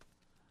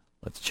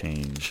 let's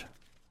change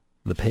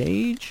the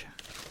page,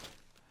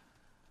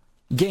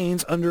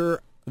 gains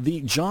under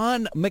the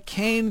John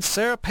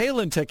McCain-Sarah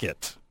Palin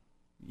ticket.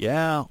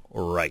 Yeah,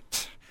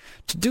 right.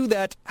 To do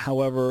that,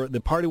 however,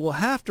 the party will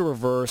have to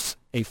reverse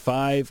a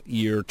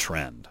 5-year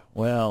trend.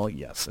 Well,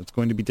 yes, it's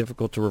going to be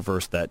difficult to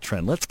reverse that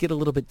trend. Let's get a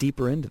little bit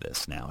deeper into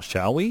this now,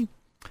 shall we?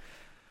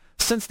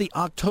 Since the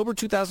October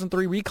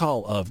 2003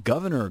 recall of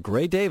Governor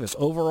Gray Davis,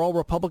 overall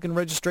Republican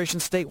registration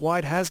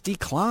statewide has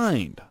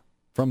declined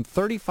from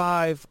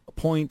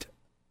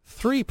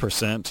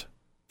 35.3%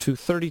 to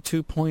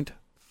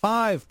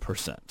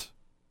 32.5%.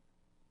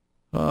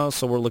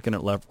 So we're looking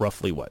at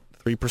roughly, what,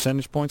 3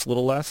 percentage points, a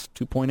little less,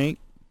 2.8?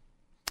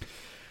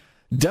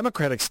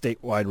 Democratic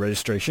statewide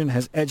registration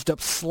has edged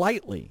up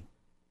slightly.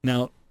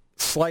 Now,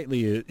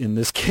 slightly in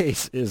this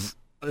case is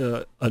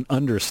an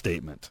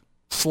understatement.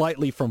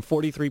 Slightly from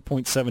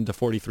 43.7 to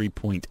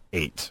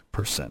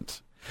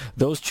 43.8%.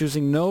 Those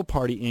choosing no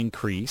party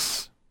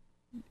increased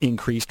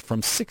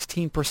from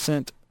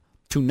 16%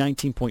 to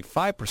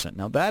 19.5%.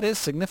 Now, that is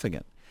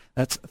significant.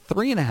 That's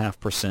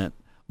 3.5%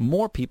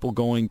 more people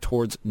going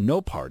towards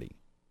no party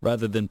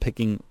rather than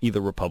picking either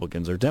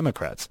Republicans or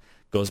Democrats.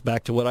 Goes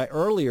back to what I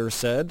earlier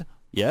said.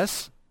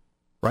 Yes,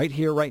 right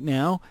here, right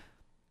now,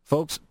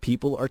 folks,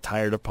 people are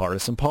tired of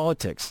partisan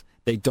politics.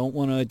 They don't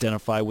want to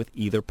identify with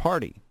either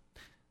party.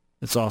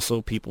 It's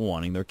also people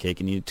wanting their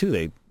cake and eat it too.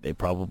 They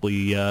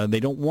probably they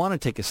don't want to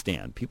take a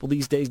stand. People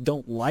these days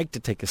don't like to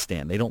take a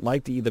stand. They don't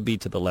like to either be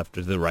to the left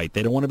or to the right.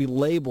 They don't want to be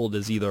labeled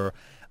as either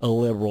a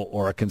liberal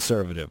or a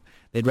conservative.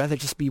 They'd rather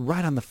just be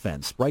right on the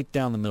fence, right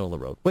down the middle of the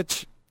road,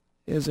 which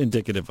is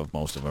indicative of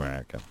most of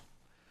America.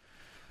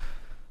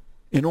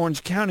 In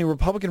Orange County,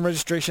 Republican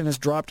registration has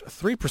dropped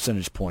 3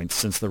 percentage points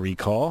since the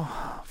recall,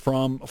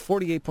 from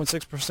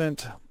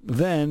 48.6%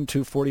 then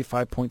to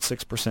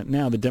 45.6%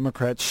 now. The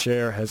Democrats'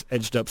 share has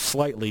edged up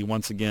slightly,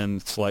 once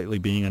again, slightly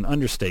being an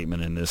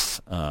understatement in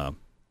this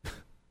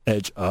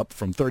edge up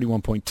from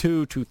 31.2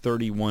 to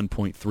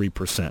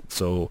 31.3%.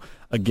 So,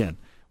 again,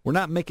 we're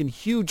not making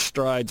huge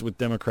strides with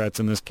Democrats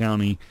in this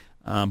county,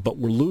 but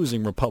we're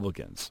losing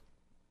Republicans.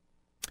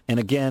 And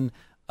again,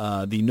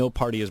 the no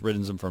party has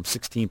risen them from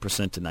 16%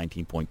 to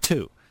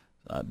 19.2%.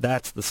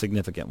 That's the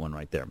significant one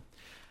right there.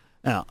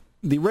 Now,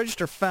 the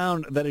Register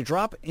found that a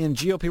drop in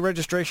GOP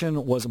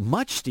registration was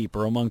much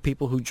steeper among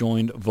people who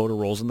joined voter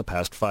rolls in the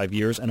past 5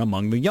 years and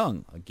among the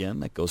young. Again,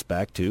 that goes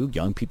back to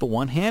young people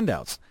want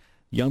handouts.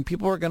 Young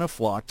people are going to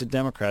flock to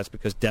Democrats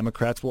because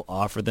Democrats will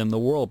offer them the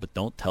world, but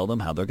don't tell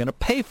them how they're going to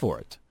pay for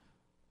it.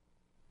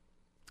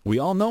 We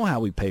all know how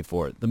we pay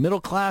for it. The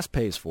middle class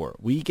pays for it.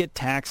 We get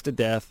taxed to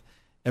death.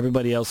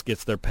 Everybody else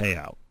gets their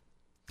payout.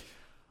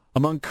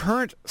 Among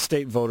current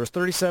state voters,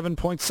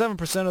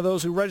 37.7% of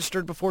those who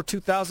registered before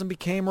 2000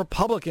 became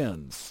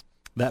Republicans.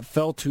 That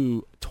fell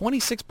to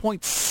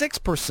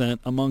 26.6%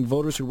 among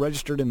voters who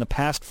registered in the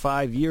past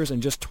 5 years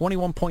and just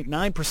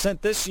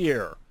 21.9% this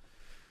year.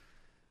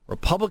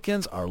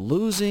 Republicans are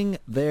losing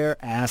their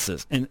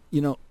asses. And,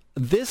 you know,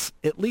 this,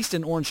 at least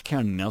in Orange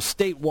County, now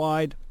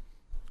statewide,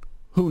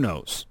 who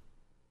knows?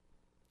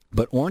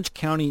 But Orange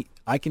County,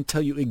 I can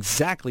tell you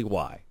exactly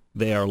why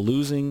they are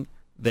losing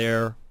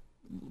the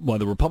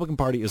Republican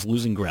Party is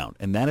losing ground.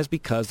 And that is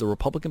because the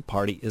Republican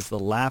Party is the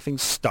laughing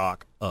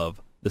stock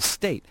of the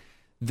state.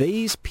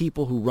 These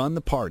people who run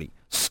the party,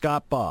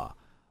 Scott Baugh,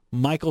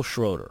 Michael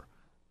Schroeder,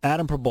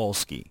 Adam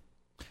Probolski,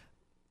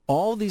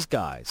 all these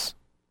guys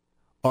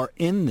are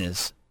in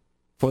this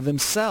for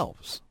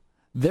themselves.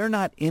 They're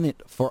not in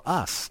it for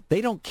us.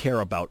 They don't care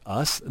about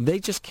us. They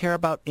just care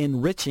about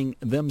enriching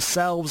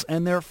themselves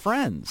and their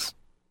friends.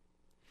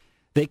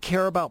 They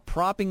care about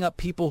propping up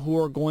people who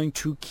are going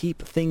to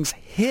keep things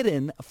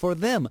hidden for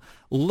them.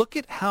 Look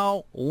at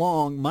how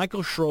long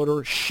Michael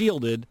Schroeder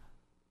shielded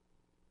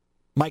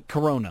Mike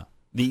Corona,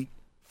 the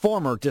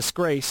former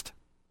disgraced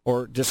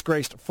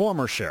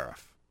former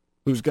sheriff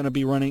who's going to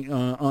be running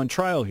on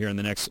trial here in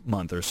the next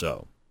month or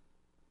so.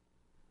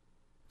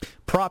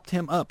 Propped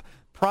him up.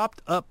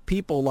 Propped up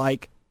people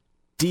like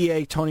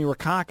DA Tony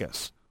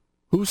Rackauckus,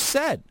 who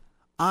said,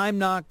 I'm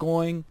not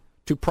going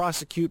to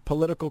prosecute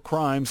political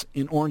crimes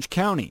in Orange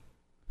County.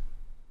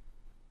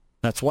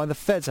 That's why the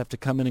feds have to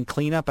come in and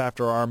clean up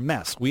after our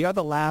mess. We are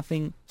the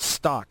laughing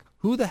stock.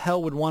 Who the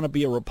hell would want to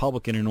be a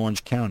Republican in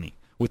Orange County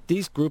with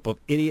these group of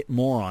idiot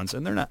morons?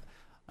 And they're not,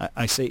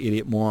 I say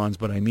idiot morons,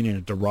 but I mean in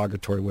a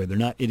derogatory way. They're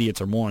not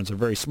idiots or morons. They're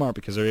very smart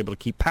because they're able to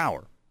keep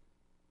power.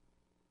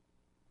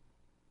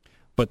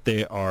 But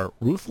they are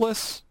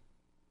ruthless,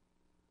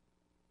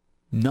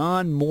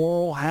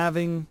 non-moral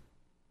having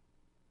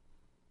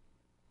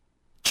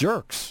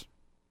jerks.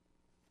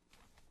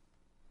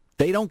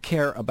 They don't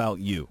care about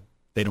you.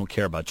 They don't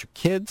care about your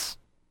kids.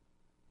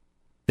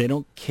 They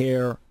don't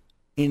care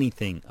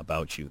anything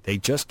about you. They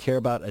just care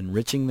about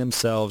enriching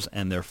themselves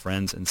and their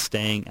friends and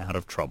staying out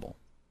of trouble.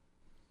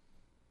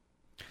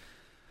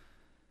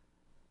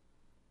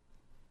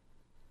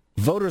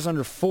 Voters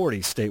under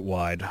 40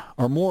 statewide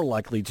are more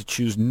likely to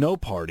choose no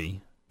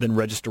party than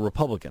register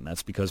Republican.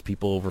 That's because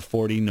people over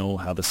 40 know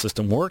how the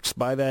system works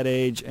by that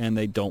age, and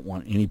they don't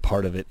want any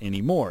part of it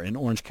anymore. In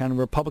Orange County,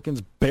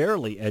 Republicans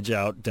barely edge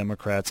out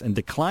Democrats and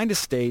decline to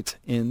state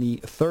in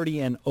the 30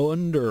 and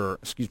under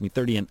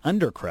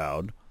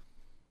crowd.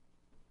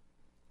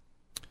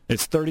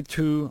 It's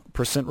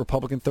 32%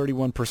 Republican,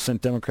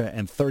 31% Democrat,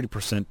 and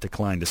 30%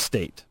 decline to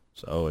state.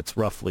 So it's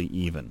roughly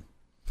even.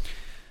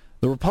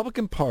 The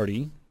Republican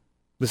Party,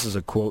 this is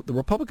a quote, the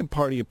Republican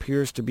Party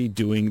appears to be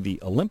doing the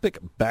Olympic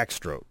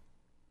backstroke.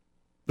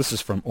 This is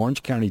from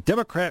Orange County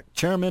Democrat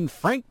Chairman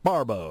Frank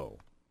Barbeau.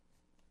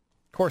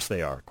 Of course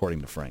they are,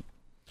 according to Frank.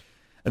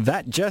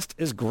 That jest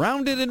is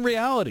grounded in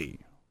reality.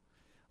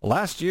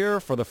 Last year,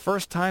 for the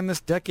first time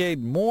this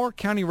decade, more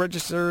county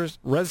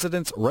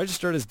residents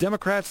registered as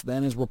Democrats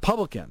than as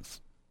Republicans.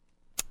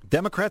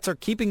 Democrats are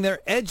keeping their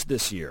edge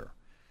this year.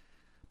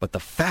 But the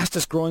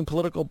fastest growing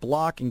political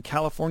bloc in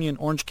California and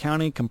Orange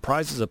County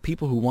comprises of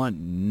people who want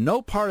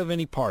no part of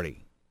any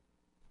party.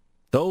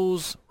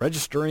 Those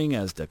registering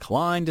as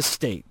declined to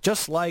state,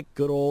 just like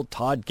good old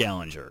Todd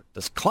Gallinger.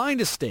 Declined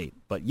to state,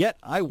 but yet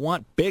I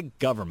want big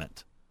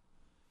government.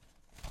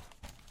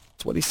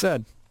 That's what he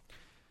said.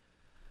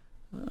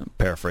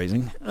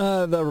 Paraphrasing.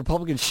 The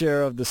Republican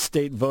share of the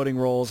state voting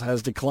rolls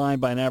has declined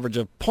by an average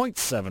of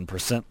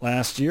 0.7%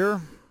 last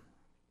year.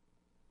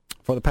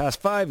 For the past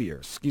 5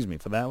 years,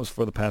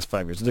 for the past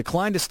 5 years. The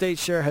decline to state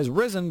share has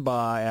risen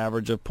by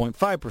average of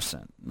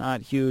 0.5%.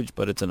 Not huge,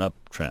 but it's an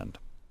uptrend.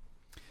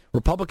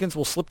 Republicans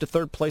will slip to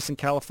third place in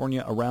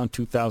California around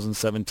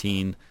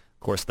 2017. Of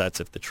course,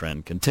 that's if the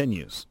trend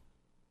continues.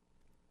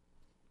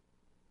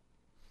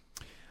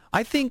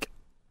 I think,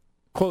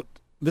 quote,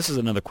 this is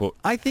another quote,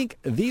 I think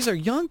these are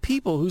young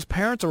people whose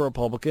parents are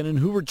Republican and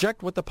who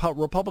reject what the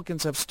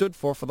Republicans have stood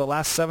for the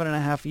last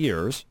 7.5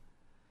 years,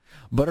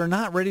 but are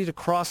not ready to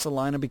cross the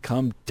line and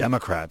become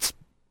Democrats,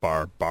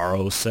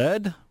 Barbaro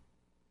said.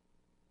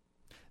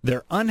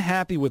 They're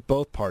unhappy with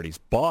both parties,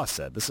 Baugh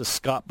said. This is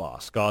Scott Baugh.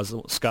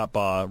 Scott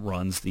Baugh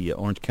runs the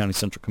Orange County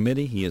Central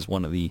Committee. He is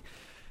one of the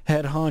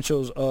head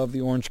honchos of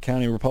the Orange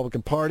County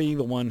Republican Party,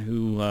 the one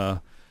who,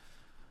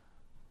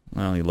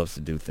 he loves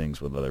to do things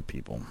with other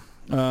people.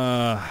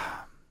 They're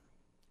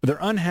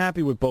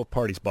unhappy with both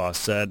parties, Baugh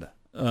said,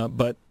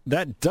 but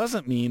that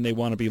doesn't mean they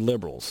want to be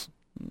liberals.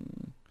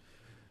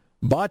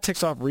 Baugh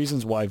ticks off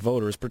reasons why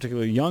voters,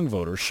 particularly young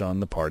voters,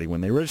 shun the party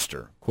when they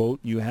register. Quote,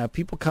 you have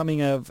people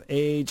coming of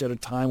age at a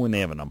time when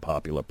they have an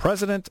unpopular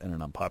president and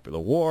an unpopular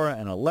war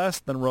and a less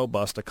than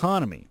robust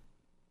economy.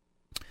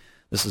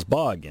 This is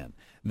Baugh again.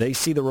 They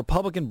see the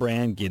Republican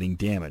brand getting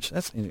damaged.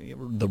 That's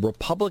the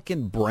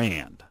Republican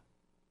brand.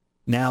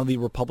 Now the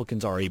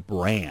Republicans are a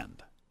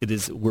brand.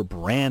 We're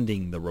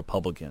branding the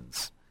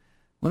Republicans.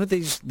 What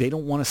if they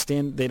don't want to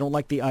stand, they don't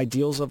like the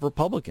ideals of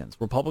Republicans.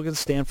 Republicans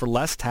stand for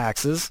less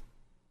taxes.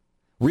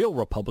 Real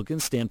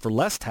Republicans stand for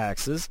less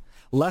taxes,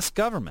 less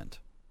government.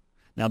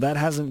 Now, that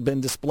hasn't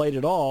been displayed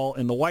at all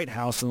in the White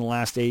House in the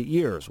last 8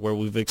 years, where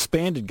we've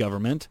expanded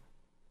government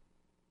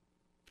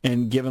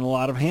and given a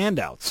lot of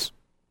handouts.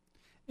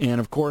 And,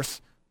 of course,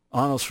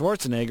 Arnold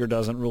Schwarzenegger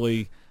doesn't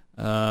really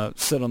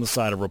sit on the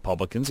side of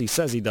Republicans. He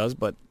says he does,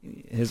 but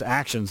his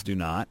actions do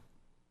not.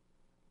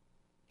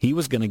 He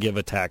was going to give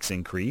a tax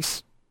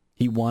increase.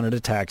 He wanted a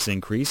tax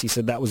increase. He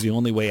said that was the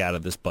only way out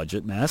of this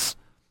budget mess.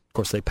 Of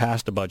course, they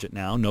passed a budget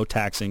now, no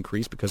tax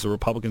increase, because the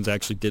Republicans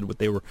actually did what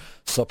they were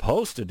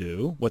supposed to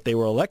do, what they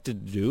were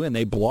elected to do, and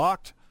they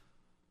blocked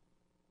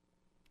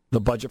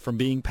the budget from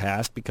being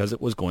passed because it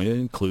was going to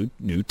include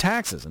new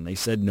taxes, and they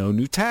said no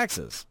new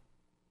taxes.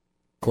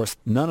 Of course,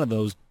 none of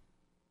those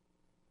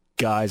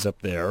guys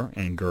up there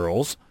and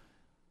girls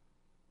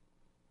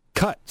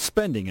cut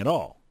spending at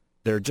all.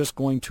 They're just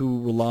going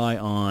to rely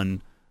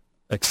on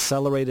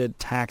accelerated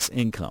tax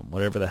income,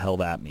 whatever the hell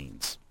that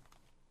means.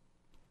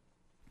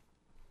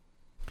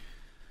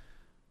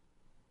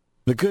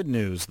 The good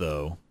news,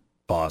 though,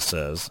 Baugh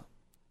says,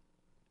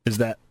 is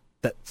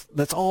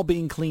that's all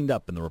being cleaned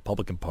up in the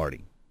Republican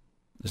Party.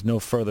 There's no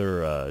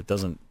further, it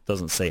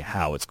doesn't say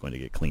how it's going to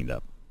get cleaned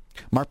up.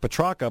 Mark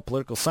Petrarca, a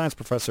political science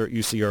professor at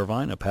UC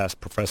Irvine, a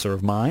past professor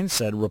of mine,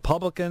 said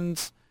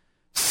Republicans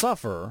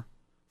suffer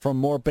from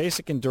more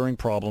basic enduring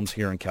problems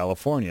here in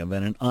California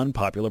than an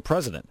unpopular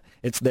president.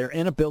 It's their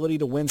inability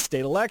to win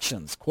state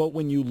elections. Quote,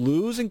 when you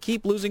lose and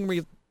keep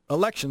losing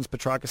elections,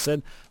 Petrarca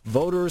said,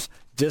 voters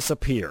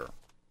disappear.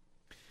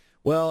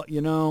 Well,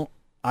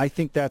 I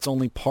think that's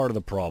only part of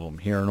the problem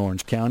here in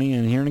Orange County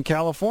and here in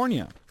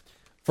California.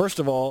 First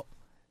of all,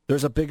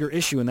 there's a bigger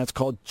issue, and that's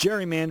called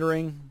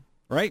gerrymandering,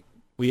 right?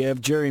 We have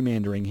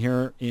gerrymandering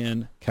here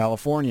in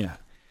California.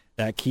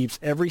 That keeps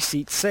every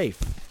seat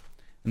safe.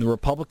 And the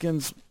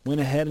Republicans went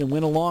ahead and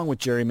went along with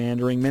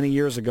gerrymandering many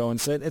years ago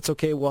and said, it's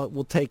okay,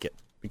 we'll take it,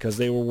 because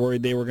they were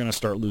worried they were going to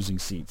start losing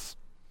seats.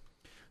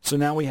 So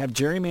now we have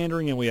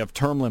gerrymandering and we have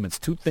term limits,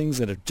 two things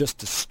that have just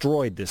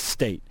destroyed this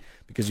state.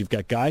 Because you've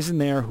got guys in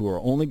there who are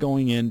only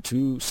going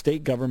into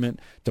state government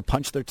to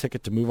punch their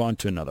ticket to move on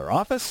to another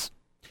office.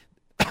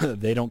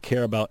 They don't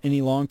care about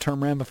any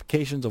long-term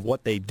ramifications of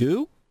what they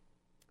do.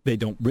 They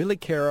don't really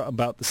care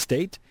about the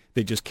state.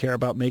 They just care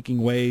about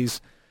making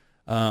ways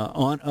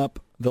on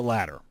up the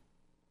ladder.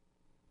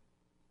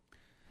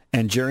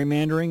 And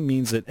gerrymandering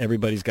means that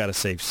everybody's got a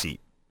safe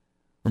seat.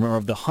 Remember,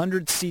 of the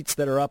 100 seats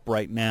that are up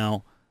right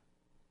now,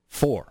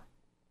 4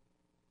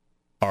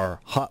 are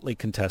hotly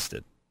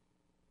contested,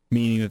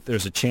 meaning that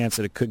there's a chance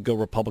that it could go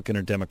Republican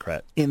or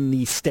Democrat in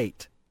the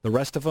state. The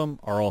rest of them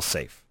are all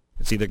safe.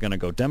 It's either going to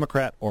go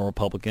Democrat or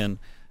Republican.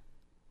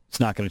 It's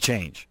not going to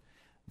change.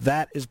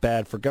 That is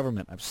bad for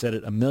government. I've said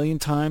it a million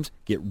times.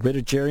 Get rid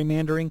of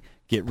gerrymandering.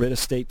 Get rid of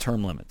state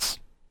term limits.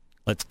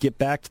 Let's get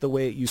back to the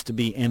way it used to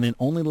be, and then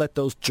only let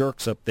those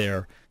jerks up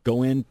there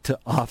go into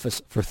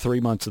office for 3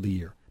 months of the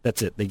year.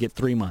 That's it. They get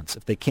 3 months.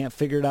 If they can't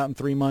figure it out in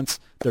 3 months,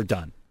 they're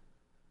done.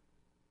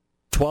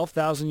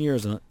 12,000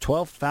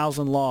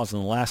 laws in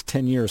the last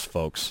 10 years,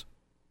 folks.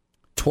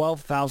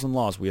 12,000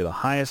 laws. We have the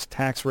highest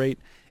tax rate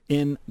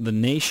in the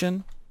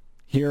nation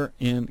here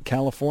in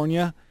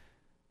California.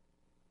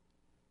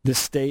 This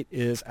state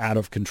is out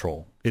of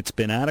control. It's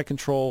been out of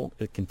control.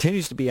 It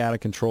continues to be out of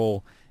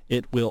control.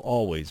 It will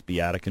always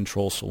be out of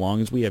control so long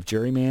as we have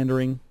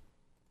gerrymandering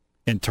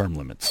and term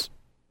limits.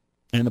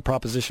 And the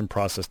proposition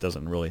process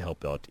doesn't really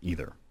help out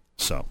either.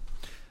 So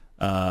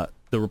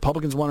the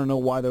Republicans want to know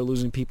why they're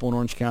losing people in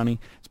Orange County.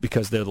 It's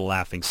because they're the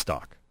laughing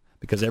stock.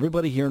 Because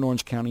everybody here in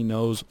Orange County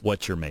knows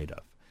what you're made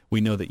of.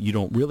 We know that you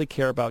don't really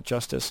care about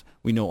justice.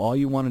 We know all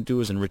you want to do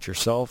is enrich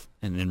yourself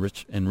and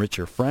enrich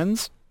your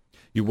friends.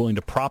 You're willing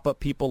to prop up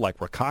people like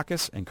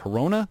Rackauckus and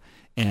Corona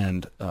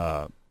and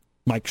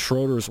Mike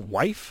Schroeder's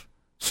wife,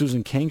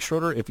 Susan Kang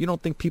Schroeder. If you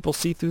don't think people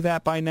see through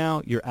that by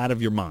now, you're out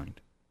of your mind.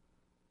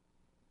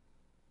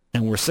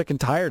 And we're sick and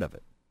tired of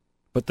it.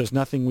 But there's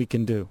nothing we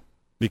can do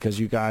because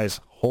you guys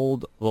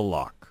hold the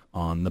lock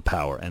on the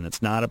power. And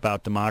it's not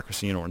about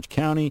democracy in Orange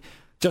County,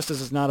 just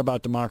as it's not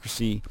about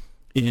democracy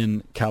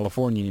in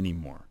California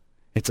anymore.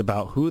 It's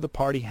about who the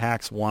party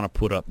hacks want to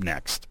put up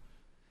next.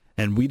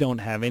 And we don't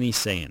have any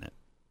say in it.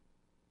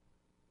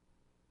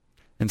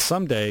 And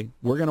someday,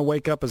 we're going to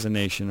wake up as a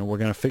nation and we're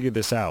going to figure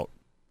this out.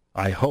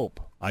 I hope,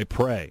 I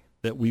pray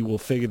that we will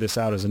figure this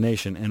out as a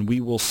nation and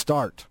we will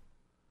start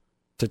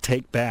to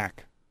take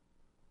back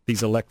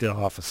these elected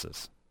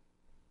offices.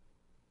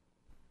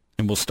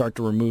 And we'll start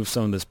to remove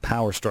some of this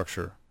power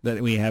structure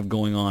that we have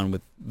going on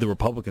with the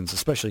Republicans,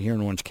 especially here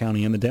in Orange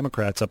County, and the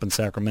Democrats up in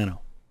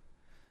Sacramento,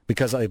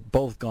 because they've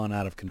both gone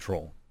out of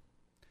control.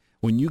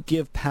 When you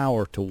give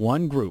power to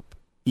one group,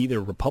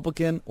 either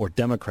Republican or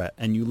Democrat,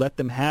 and you let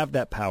them have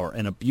that power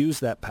and abuse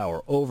that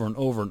power over and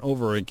over and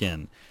over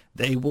again,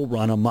 they will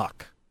run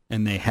amok.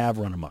 And they have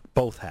run amok.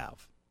 Both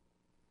have.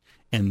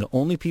 And the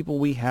only people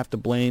we have to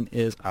blame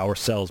is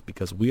ourselves,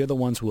 because we are the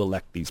ones who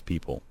elect these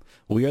people.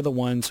 We are the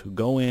ones who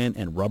go in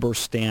and rubber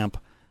stamp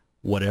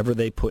whatever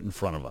they put in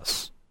front of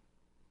us,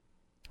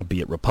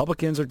 be it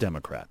Republicans or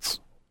Democrats.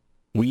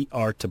 We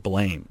are to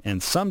blame.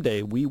 And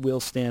someday we will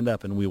stand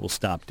up and we will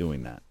stop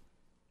doing that.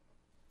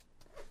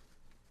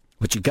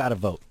 But you got to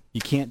vote.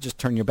 You can't just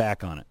turn your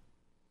back on it.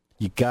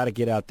 You got to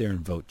get out there and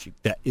vote.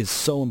 That is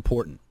so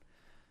important,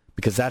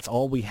 because that's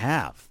all we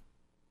have.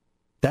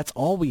 That's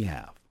all we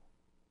have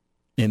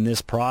in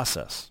this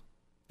process,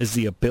 is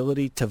the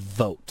ability to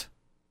vote.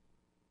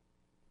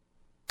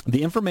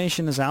 The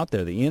information is out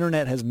there. The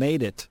internet has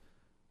made it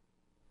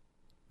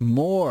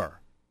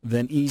more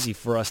than easy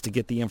for us to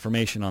get the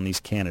information on these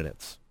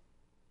candidates.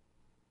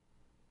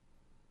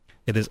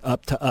 It is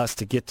up to us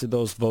to get to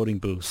those voting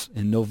booths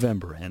in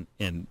November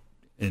and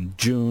in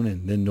June,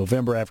 and then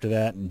November after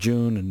that, and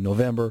June and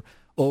November,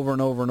 over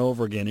and over and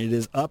over again. It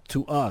is up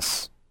to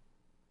us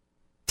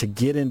to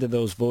get into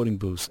those voting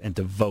booths and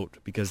to vote,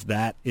 because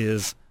that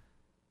is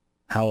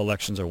how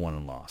elections are won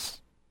and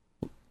lost.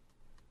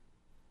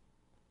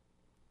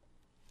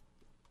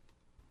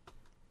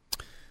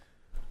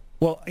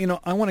 Well,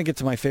 I want to get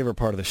to my favorite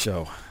part of the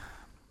show.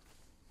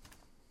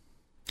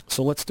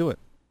 So let's do it.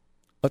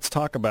 Let's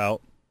talk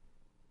about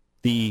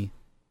the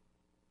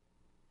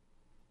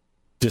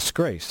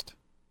disgraced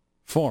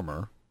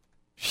former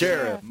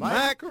Sheriff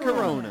Mike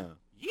Corona.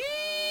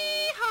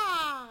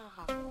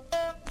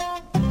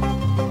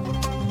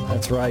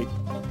 That's right.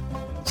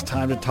 It's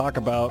time to talk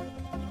about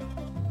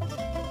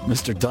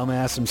Mr.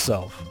 Dumbass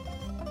himself,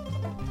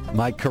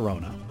 Mike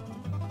Corona.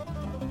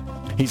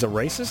 He's a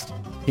racist,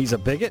 he's a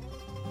bigot,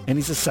 and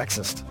he's a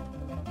sexist.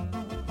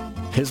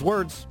 His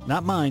words,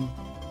 not mine.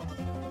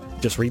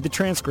 Just read the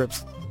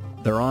transcripts.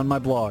 They're on my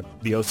blog,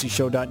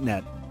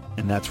 theocshow.net,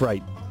 and that's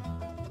right.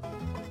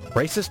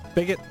 Racist,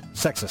 bigot,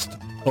 sexist.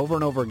 Over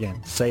and over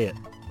again. Say it.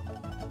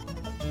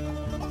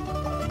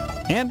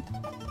 And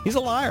he's a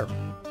liar.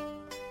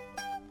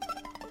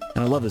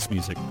 And I love this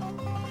music.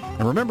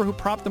 And remember who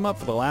propped him up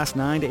for the last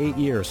 9 to 8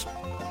 years?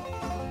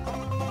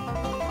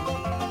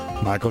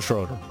 Michael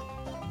Schroeder.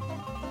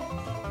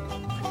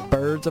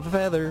 Birds of a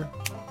feather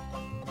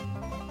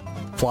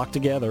flock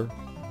together.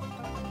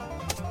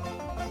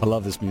 I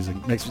love this music.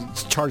 It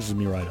charges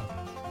me right up.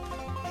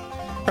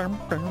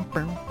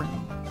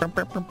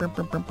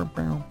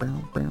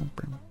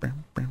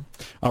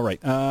 All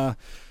right.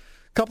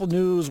 Couple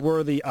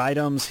newsworthy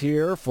items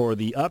here for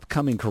the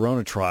upcoming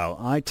Corona trial.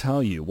 I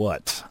tell you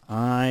what,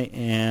 I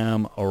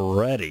am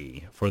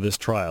ready for this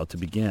trial to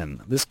begin.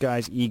 This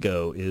guy's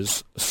ego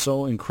is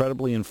so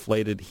incredibly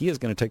inflated. He is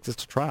going to take this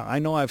to trial. I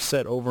know I've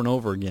said over and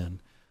over again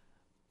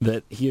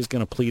that he is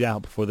going to plead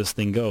out before this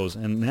thing goes,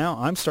 and now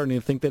I'm starting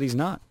to think that he's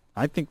not.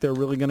 I think they're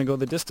really going to go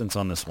the distance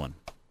on this one.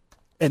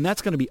 And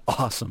that's going to be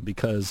awesome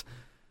because,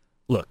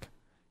 look,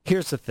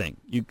 here's the thing.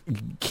 You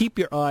keep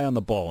your eye on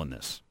the ball in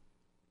this.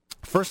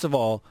 First of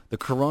all, the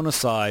Corona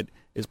side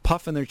is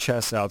puffing their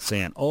chests out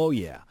saying, oh,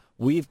 yeah,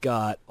 we've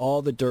got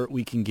all the dirt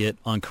we can get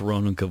on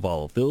Corona and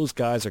Cavallo. Those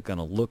guys are going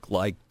to look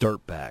like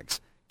dirtbags.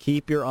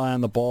 Keep your eye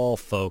on the ball,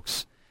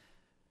 folks.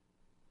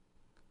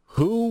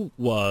 Who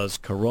was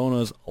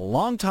Corona's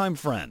longtime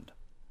friend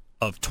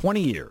of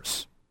 20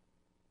 years?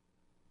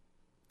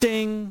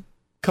 Ding,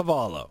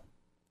 Cavallo.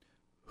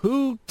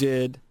 Who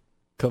did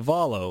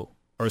Corona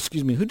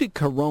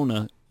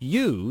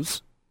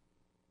use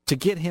to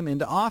get him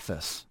into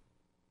office?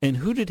 And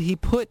who did he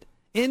put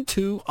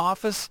into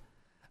office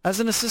as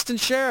an assistant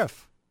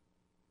sheriff?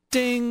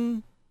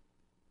 Ding.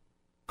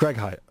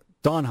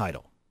 Don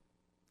Heidel.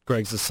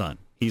 Greg's the son.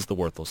 He's the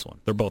worthless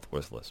one. They're both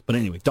worthless. But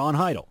anyway, Don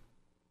Heidel.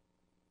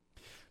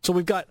 So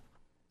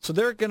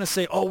they're going to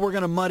say, oh, we're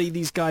going to muddy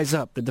these guys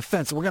up. The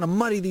defense, we're going to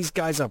muddy these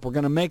guys up. We're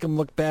going to make them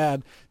look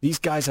bad. These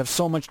guys have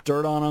so much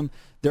dirt on them.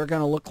 They're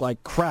going to look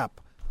like crap.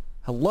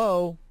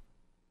 Hello?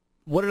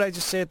 What did I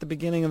just say at the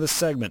beginning of this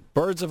segment?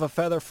 Birds of a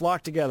feather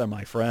flock together,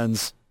 my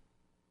friends.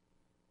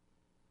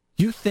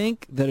 You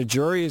think that a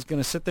jury is going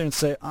to sit there and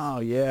say, oh,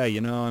 yeah,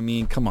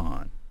 come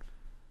on.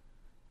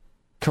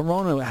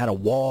 Corona had a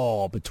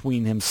wall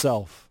between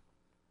himself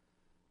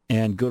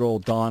and good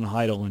old Don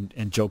Heidel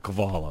and Joe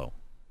Cavallo.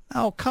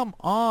 Oh, come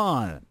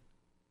on.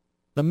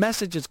 The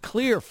message is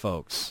clear,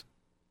 folks.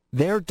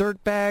 They're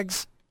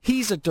dirtbags.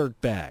 He's a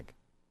dirtbag.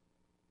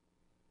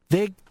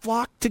 They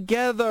flock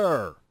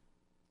together.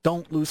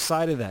 Don't lose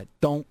sight of that.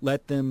 Don't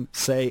let them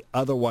say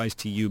otherwise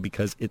to you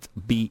because it's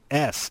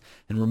BS.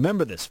 And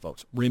remember this,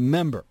 folks.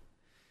 Remember,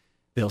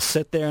 they'll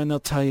sit there and they'll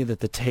tell you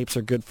that the tapes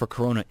are good for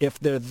Corona. If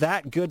they're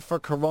that good for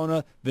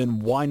Corona, then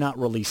why not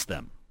release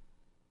them?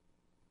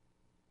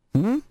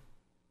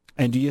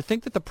 And do you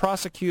think that the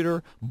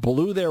prosecutor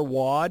blew their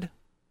wad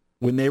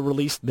when they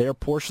released their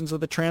portions of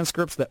the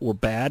transcripts that were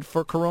bad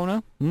for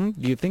Corona? Do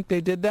you think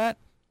they did that?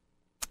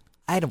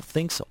 I don't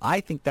think so. I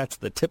think that's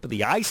the tip of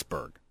the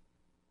iceberg.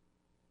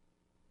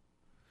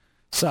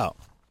 So,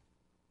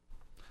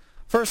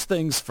 first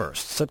things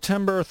first.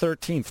 September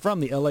 13th from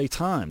the LA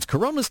Times.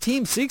 Corona's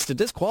team seeks to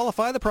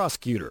disqualify the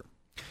prosecutor.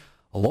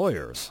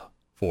 Lawyers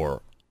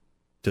for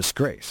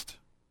disgraced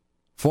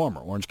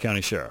former Orange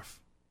County Sheriff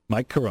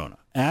Mike Corona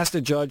asked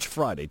a judge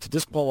Friday to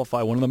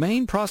disqualify one of the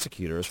main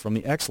prosecutors from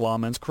the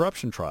ex-lawman's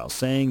corruption trial,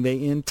 saying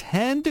they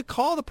intend to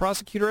call the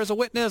prosecutor as a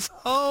witness.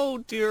 Oh,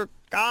 dear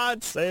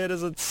God, say it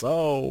isn't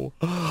so.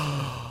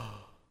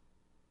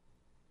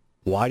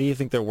 Why do you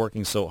think they're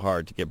working so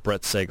hard to get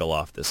Brett Sagel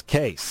off this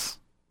case?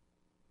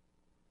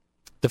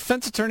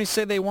 Defense attorneys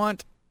say they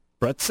want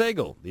Brett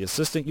Sagel, the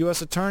assistant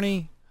U.S.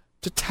 attorney,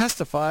 to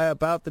testify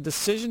about the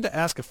decision to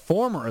ask a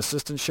former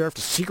assistant sheriff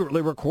to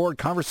secretly record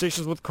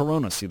conversations with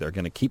Corona. See, they're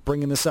going to keep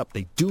bringing this up.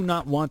 They do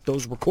not want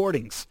those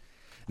recordings.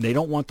 And they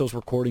don't want those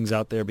recordings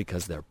out there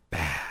because they're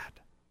bad.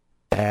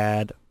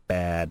 Bad,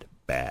 bad,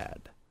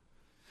 bad.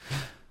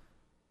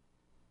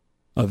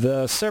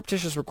 The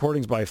surreptitious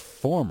recordings by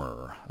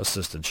former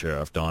Assistant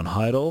Sheriff Don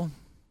Heidel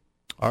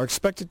are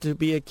expected to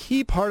be a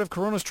key part of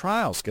Corona's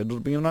trial,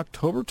 scheduled to be on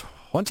October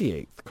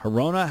 28th.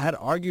 Corona had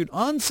argued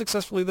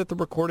unsuccessfully that the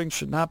recordings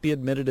should not be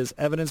admitted as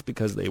evidence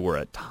because they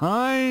were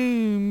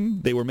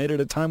made at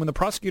a time when the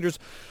prosecutors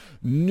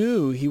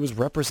knew he was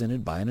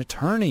represented by an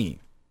attorney.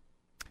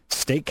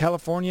 State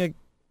California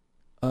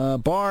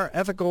bar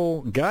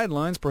ethical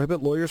guidelines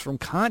prohibit lawyers from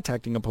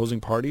contacting opposing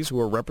parties who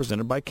are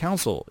represented by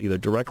counsel, either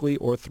directly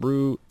or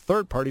through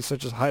third parties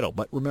such as Heidel.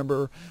 But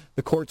remember,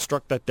 the court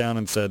struck that down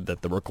and said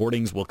that the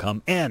recordings will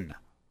come in.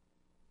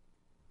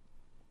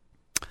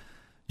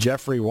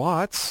 Jeffrey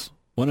Watts,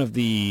 one of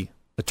the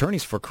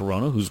attorneys for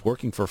Corona, who's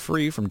working for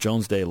free from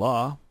Jones Day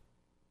Law.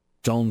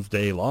 Jones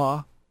Day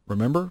Law,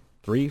 remember?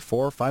 $300,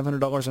 $400,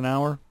 $500 an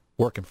hour,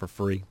 working for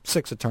free.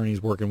 6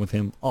 attorneys working with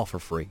him, all for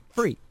free.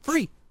 Free.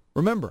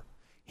 Remember,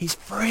 he's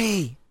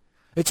free.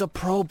 It's a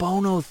pro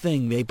bono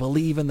thing. They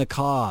believe in the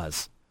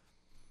cause.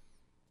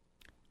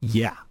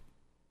 Yeah.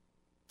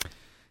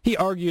 He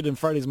argued in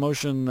Friday's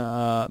motion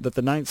that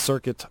the Ninth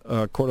Circuit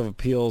Court of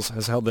Appeals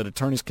has held that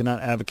attorneys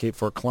cannot advocate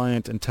for a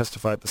client and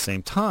testify at the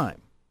same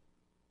time.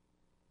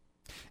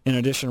 In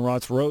addition,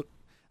 Watts wrote,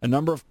 a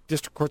number of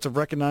district courts have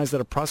recognized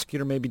that a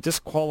prosecutor may be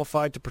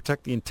disqualified to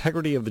protect the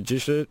integrity of the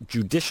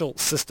judicial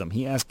system.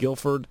 He asked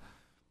Guilford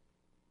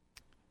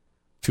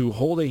to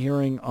hold a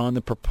hearing on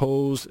the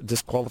proposed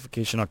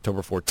disqualification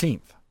October 14th.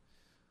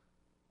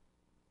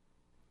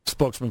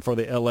 Spokesman for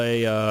the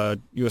L.A.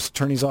 U.S.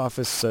 Attorney's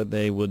Office said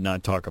they would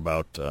not talk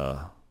about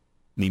the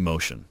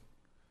motion.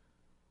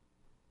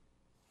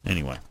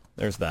 Anyway,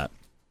 there's that.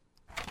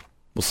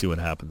 We'll see what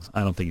happens.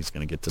 I don't think he's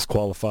going to get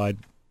disqualified.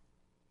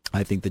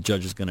 I think the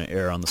judge is going to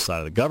err on the side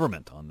of the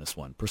government on this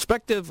one.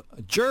 Prospective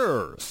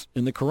jurors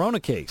in the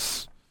Corona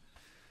case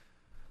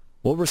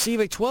will receive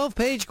a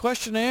 12-page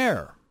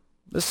questionnaire.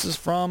 This is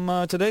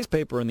from today's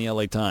paper in the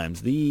LA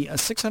Times. The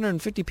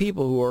 650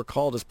 people who are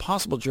called as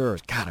possible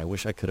jurors. God, I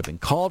wish I could have been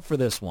called for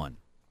this one.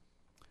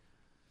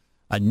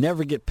 I'd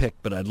never get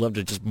picked, but I'd love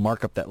to just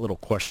mark up that little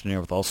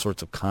questionnaire with all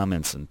sorts of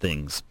comments and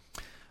things.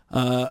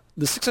 The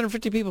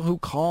 650 people who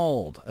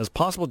called as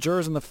possible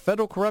jurors in the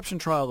federal corruption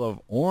trial of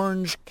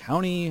Orange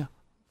County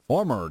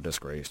former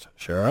disgraced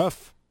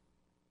sheriff,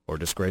 or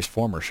disgraced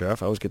former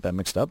sheriff, I always get that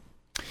mixed up,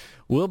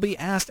 will be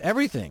asked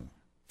everything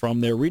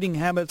from their reading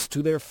habits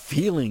to their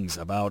feelings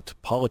about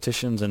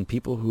politicians and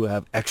people who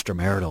have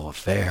extramarital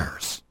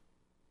affairs.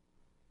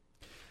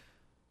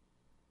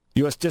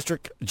 U.S.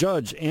 District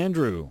Judge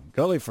Andrew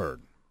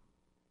Gulliford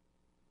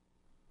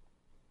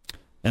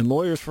and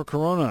lawyers for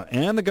Corona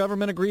and the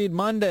government agreed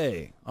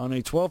Monday on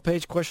a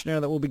 12-page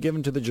questionnaire that will be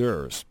given to the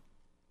jurors.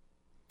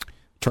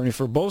 Attorneys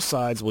for both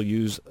sides will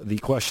use the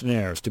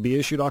questionnaires to be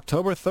issued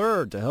October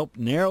 3rd to help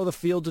narrow the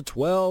field to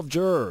 12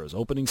 jurors.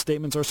 Opening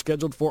statements are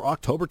scheduled for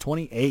October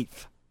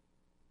 28th.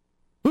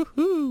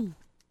 Woohoo!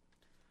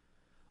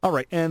 All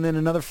right, and then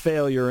another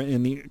failure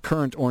in the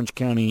current Orange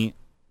County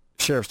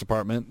Sheriff's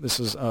Department. This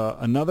is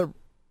another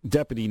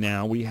deputy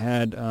now. We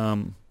had, I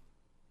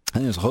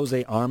think it was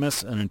Jose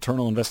Armas, an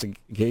internal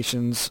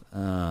investigations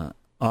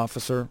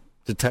officer,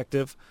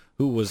 detective,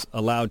 who was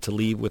allowed to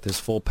leave with his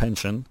full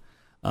pension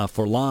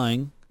for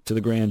lying to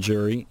the grand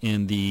jury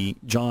in the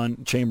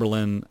John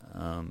Chamberlain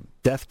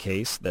death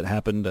case that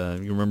happened.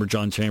 You remember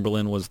John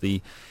Chamberlain was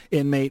the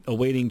inmate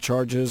awaiting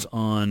charges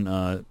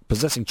on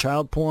possessing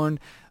child porn.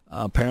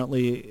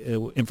 Apparently,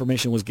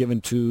 information was given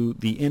to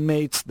the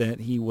inmates that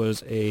he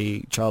was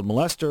a child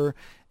molester,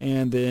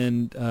 and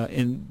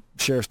then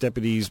sheriff's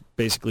deputies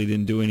basically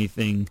didn't do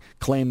anything,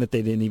 claimed that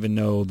they didn't even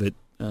know that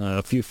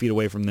a few feet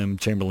away from them,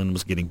 Chamberlain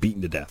was getting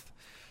beaten to death.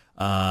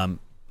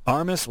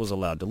 Armis was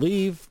allowed to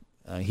leave.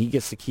 He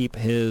gets to keep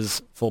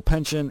his full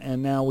pension,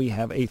 and now we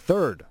have a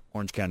third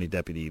Orange County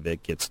deputy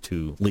that gets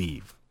to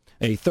leave.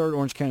 A third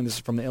Orange County, this is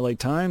from the LA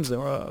Times,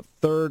 a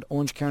third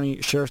Orange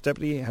County Sheriff's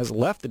deputy has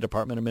left the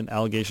department amid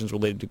allegations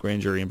related to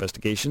grand jury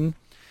investigation.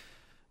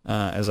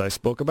 As I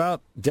spoke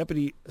about,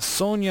 Deputy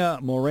Sonia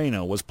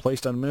Moreno was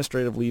placed on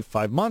administrative leave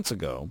 5 months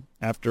ago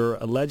after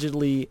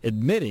allegedly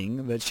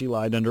admitting that she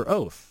lied under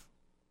oath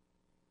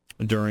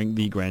during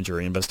the grand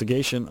jury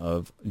investigation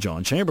of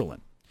John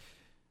Chamberlain.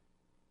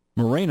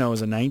 Moreno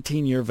is a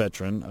 19-year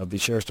veteran of the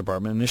Sheriff's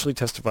Department, initially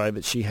testified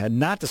that she had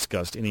not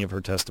discussed any of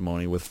her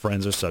testimony with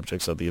friends or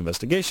subjects of the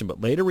investigation,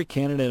 but later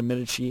recanted and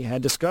admitted she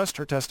had discussed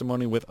her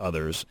testimony with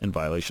others in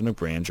violation of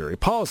grand jury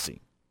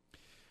policy.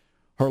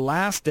 Her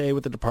last day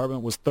with the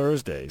department was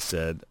Thursday,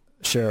 said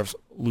Sheriff's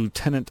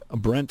Lieutenant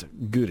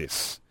Brent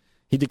Gudis.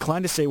 He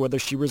declined to say whether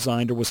she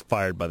resigned or was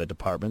fired by the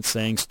department,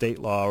 saying state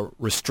law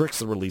restricts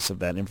the release of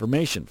that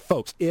information.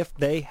 Folks, if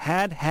they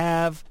had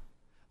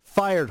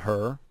fired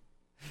her,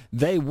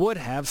 they would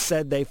have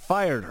said they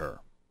fired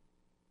her.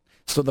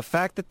 So the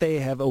fact that they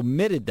have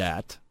omitted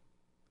that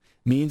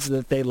means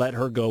that they let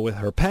her go with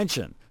her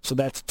pension. So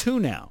that's 2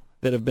 now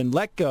that have been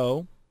let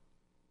go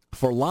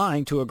for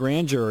lying to a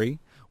grand jury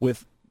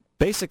with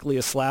basically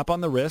a slap on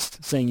the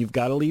wrist saying you've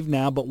got to leave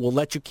now, but we'll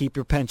let you keep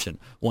your pension.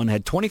 One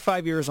had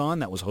 25 years on,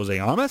 that was Jose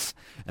Armas,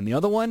 and the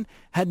other one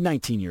had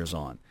 19 years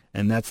on.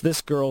 And that's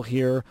this girl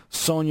here,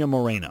 Sonia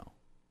Moreno.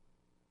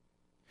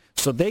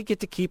 So they get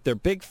to keep their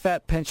big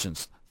fat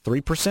pensions.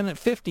 3% at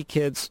 50,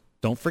 kids.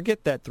 Don't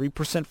forget that.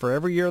 3% for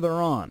every year they're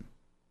on.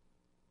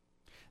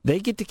 They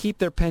get to keep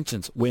their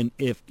pensions when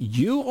if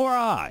you or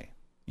I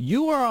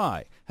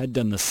had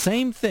done the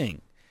same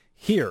thing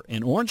here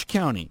in Orange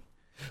County,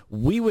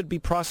 we would be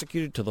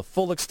prosecuted to the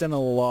full extent of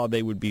the law.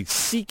 They would be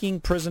seeking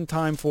prison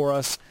time for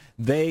us.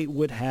 They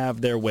would have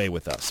their way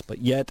with us. But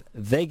yet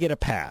they get a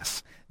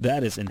pass.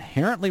 That is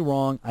inherently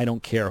wrong. I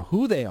don't care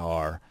who they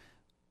are.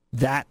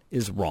 That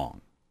is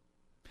wrong.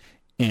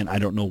 And I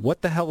don't know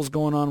what the hell is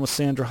going on with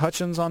Sandra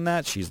Hutchins on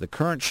that. She's the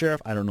current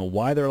sheriff. I don't know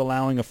why they're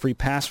allowing a free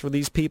pass for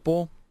these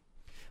people,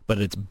 but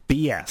it's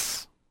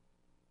BS.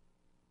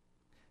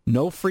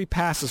 No free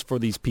passes for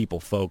these people,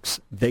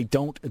 folks. They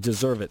don't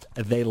deserve it.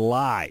 They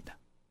lied.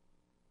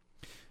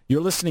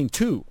 You're listening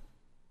to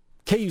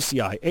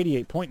KUCI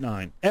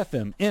 88.9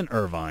 FM in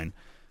Irvine.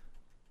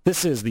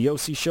 This is the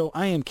OC Show.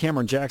 I am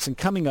Cameron Jackson.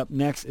 Coming up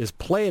next is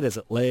Play It As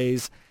It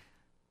Lays.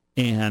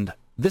 And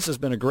this has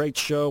been a great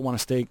show. I want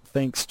to say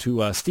thanks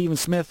to Stephen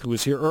Smith, who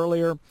was here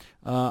earlier.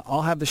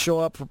 I'll have the show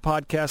up for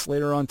podcast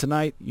later on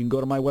tonight. You can go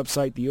to my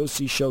website,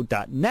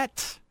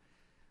 theocshow.net.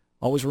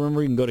 Always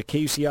remember, you can go to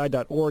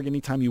KUCI.org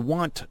anytime you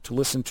want to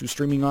listen to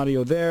streaming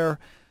audio there.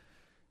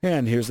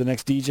 And here's the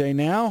next DJ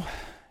now.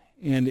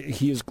 And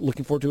he is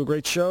looking forward to a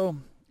great show.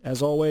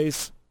 As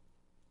always,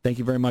 thank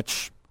you very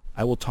much.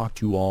 I will talk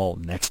to you all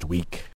next week.